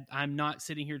not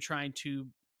sitting here trying to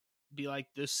be like,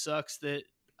 this sucks that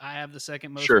I have the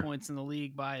second most points in the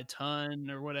league by a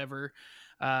ton or whatever,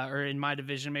 or in my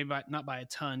division, maybe not by a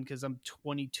ton because I'm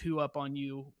 22 up on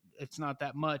you. It's not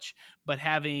that much, but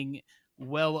having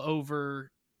well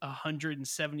over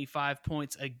 175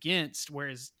 points against,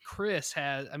 whereas Chris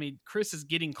is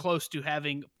getting close to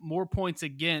having more points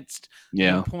against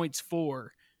than points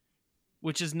for.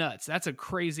 which is nuts. That's a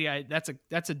crazy. That's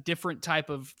a different type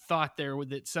of thought there.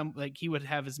 With it, he would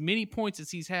have as many points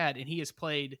as he's had, and he has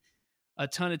played a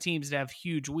ton of teams that have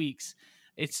huge weeks.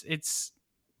 It's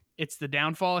the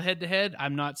downfall head to head.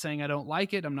 I'm not saying I don't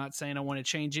like it. I'm not saying I want to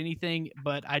change anything,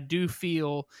 but I do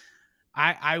feel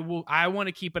I want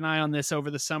to keep an eye on this over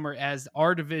the summer as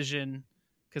our division,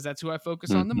 because that's who I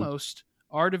focus on the most.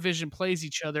 Our division plays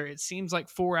each other. It seems like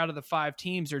 4 out of the 5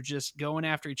 teams are just going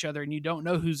after each other, and you don't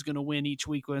know who's going to win each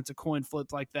week when it's a coin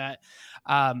flip like that.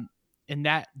 And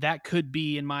that could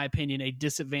be, in my opinion, a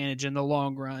disadvantage in the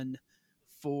long run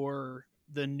for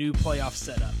the new playoff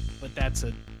setup. But that's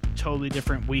a totally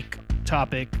different week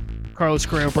topic. Carlos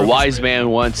Correa. A wise man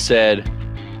once said,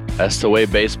 that's the way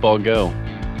baseball go.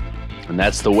 And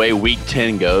that's the way Week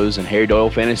 10 goes in Harry Doyle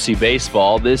Fantasy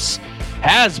Baseball. This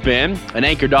has been an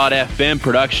Anchor.fm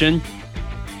production.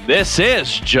 This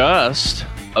is Just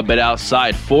a Bit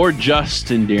Outside. For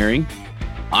Justin Deering,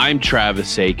 I'm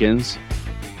Travis Akins.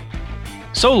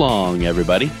 So long,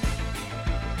 everybody.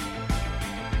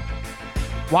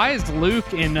 Why is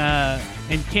Luke in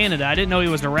Canada? I didn't know he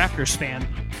was a Raptors fan.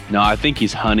 No, I think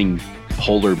he's hunting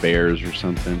polar bears or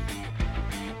something.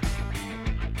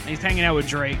 He's hanging out with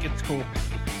Drake. It's cool.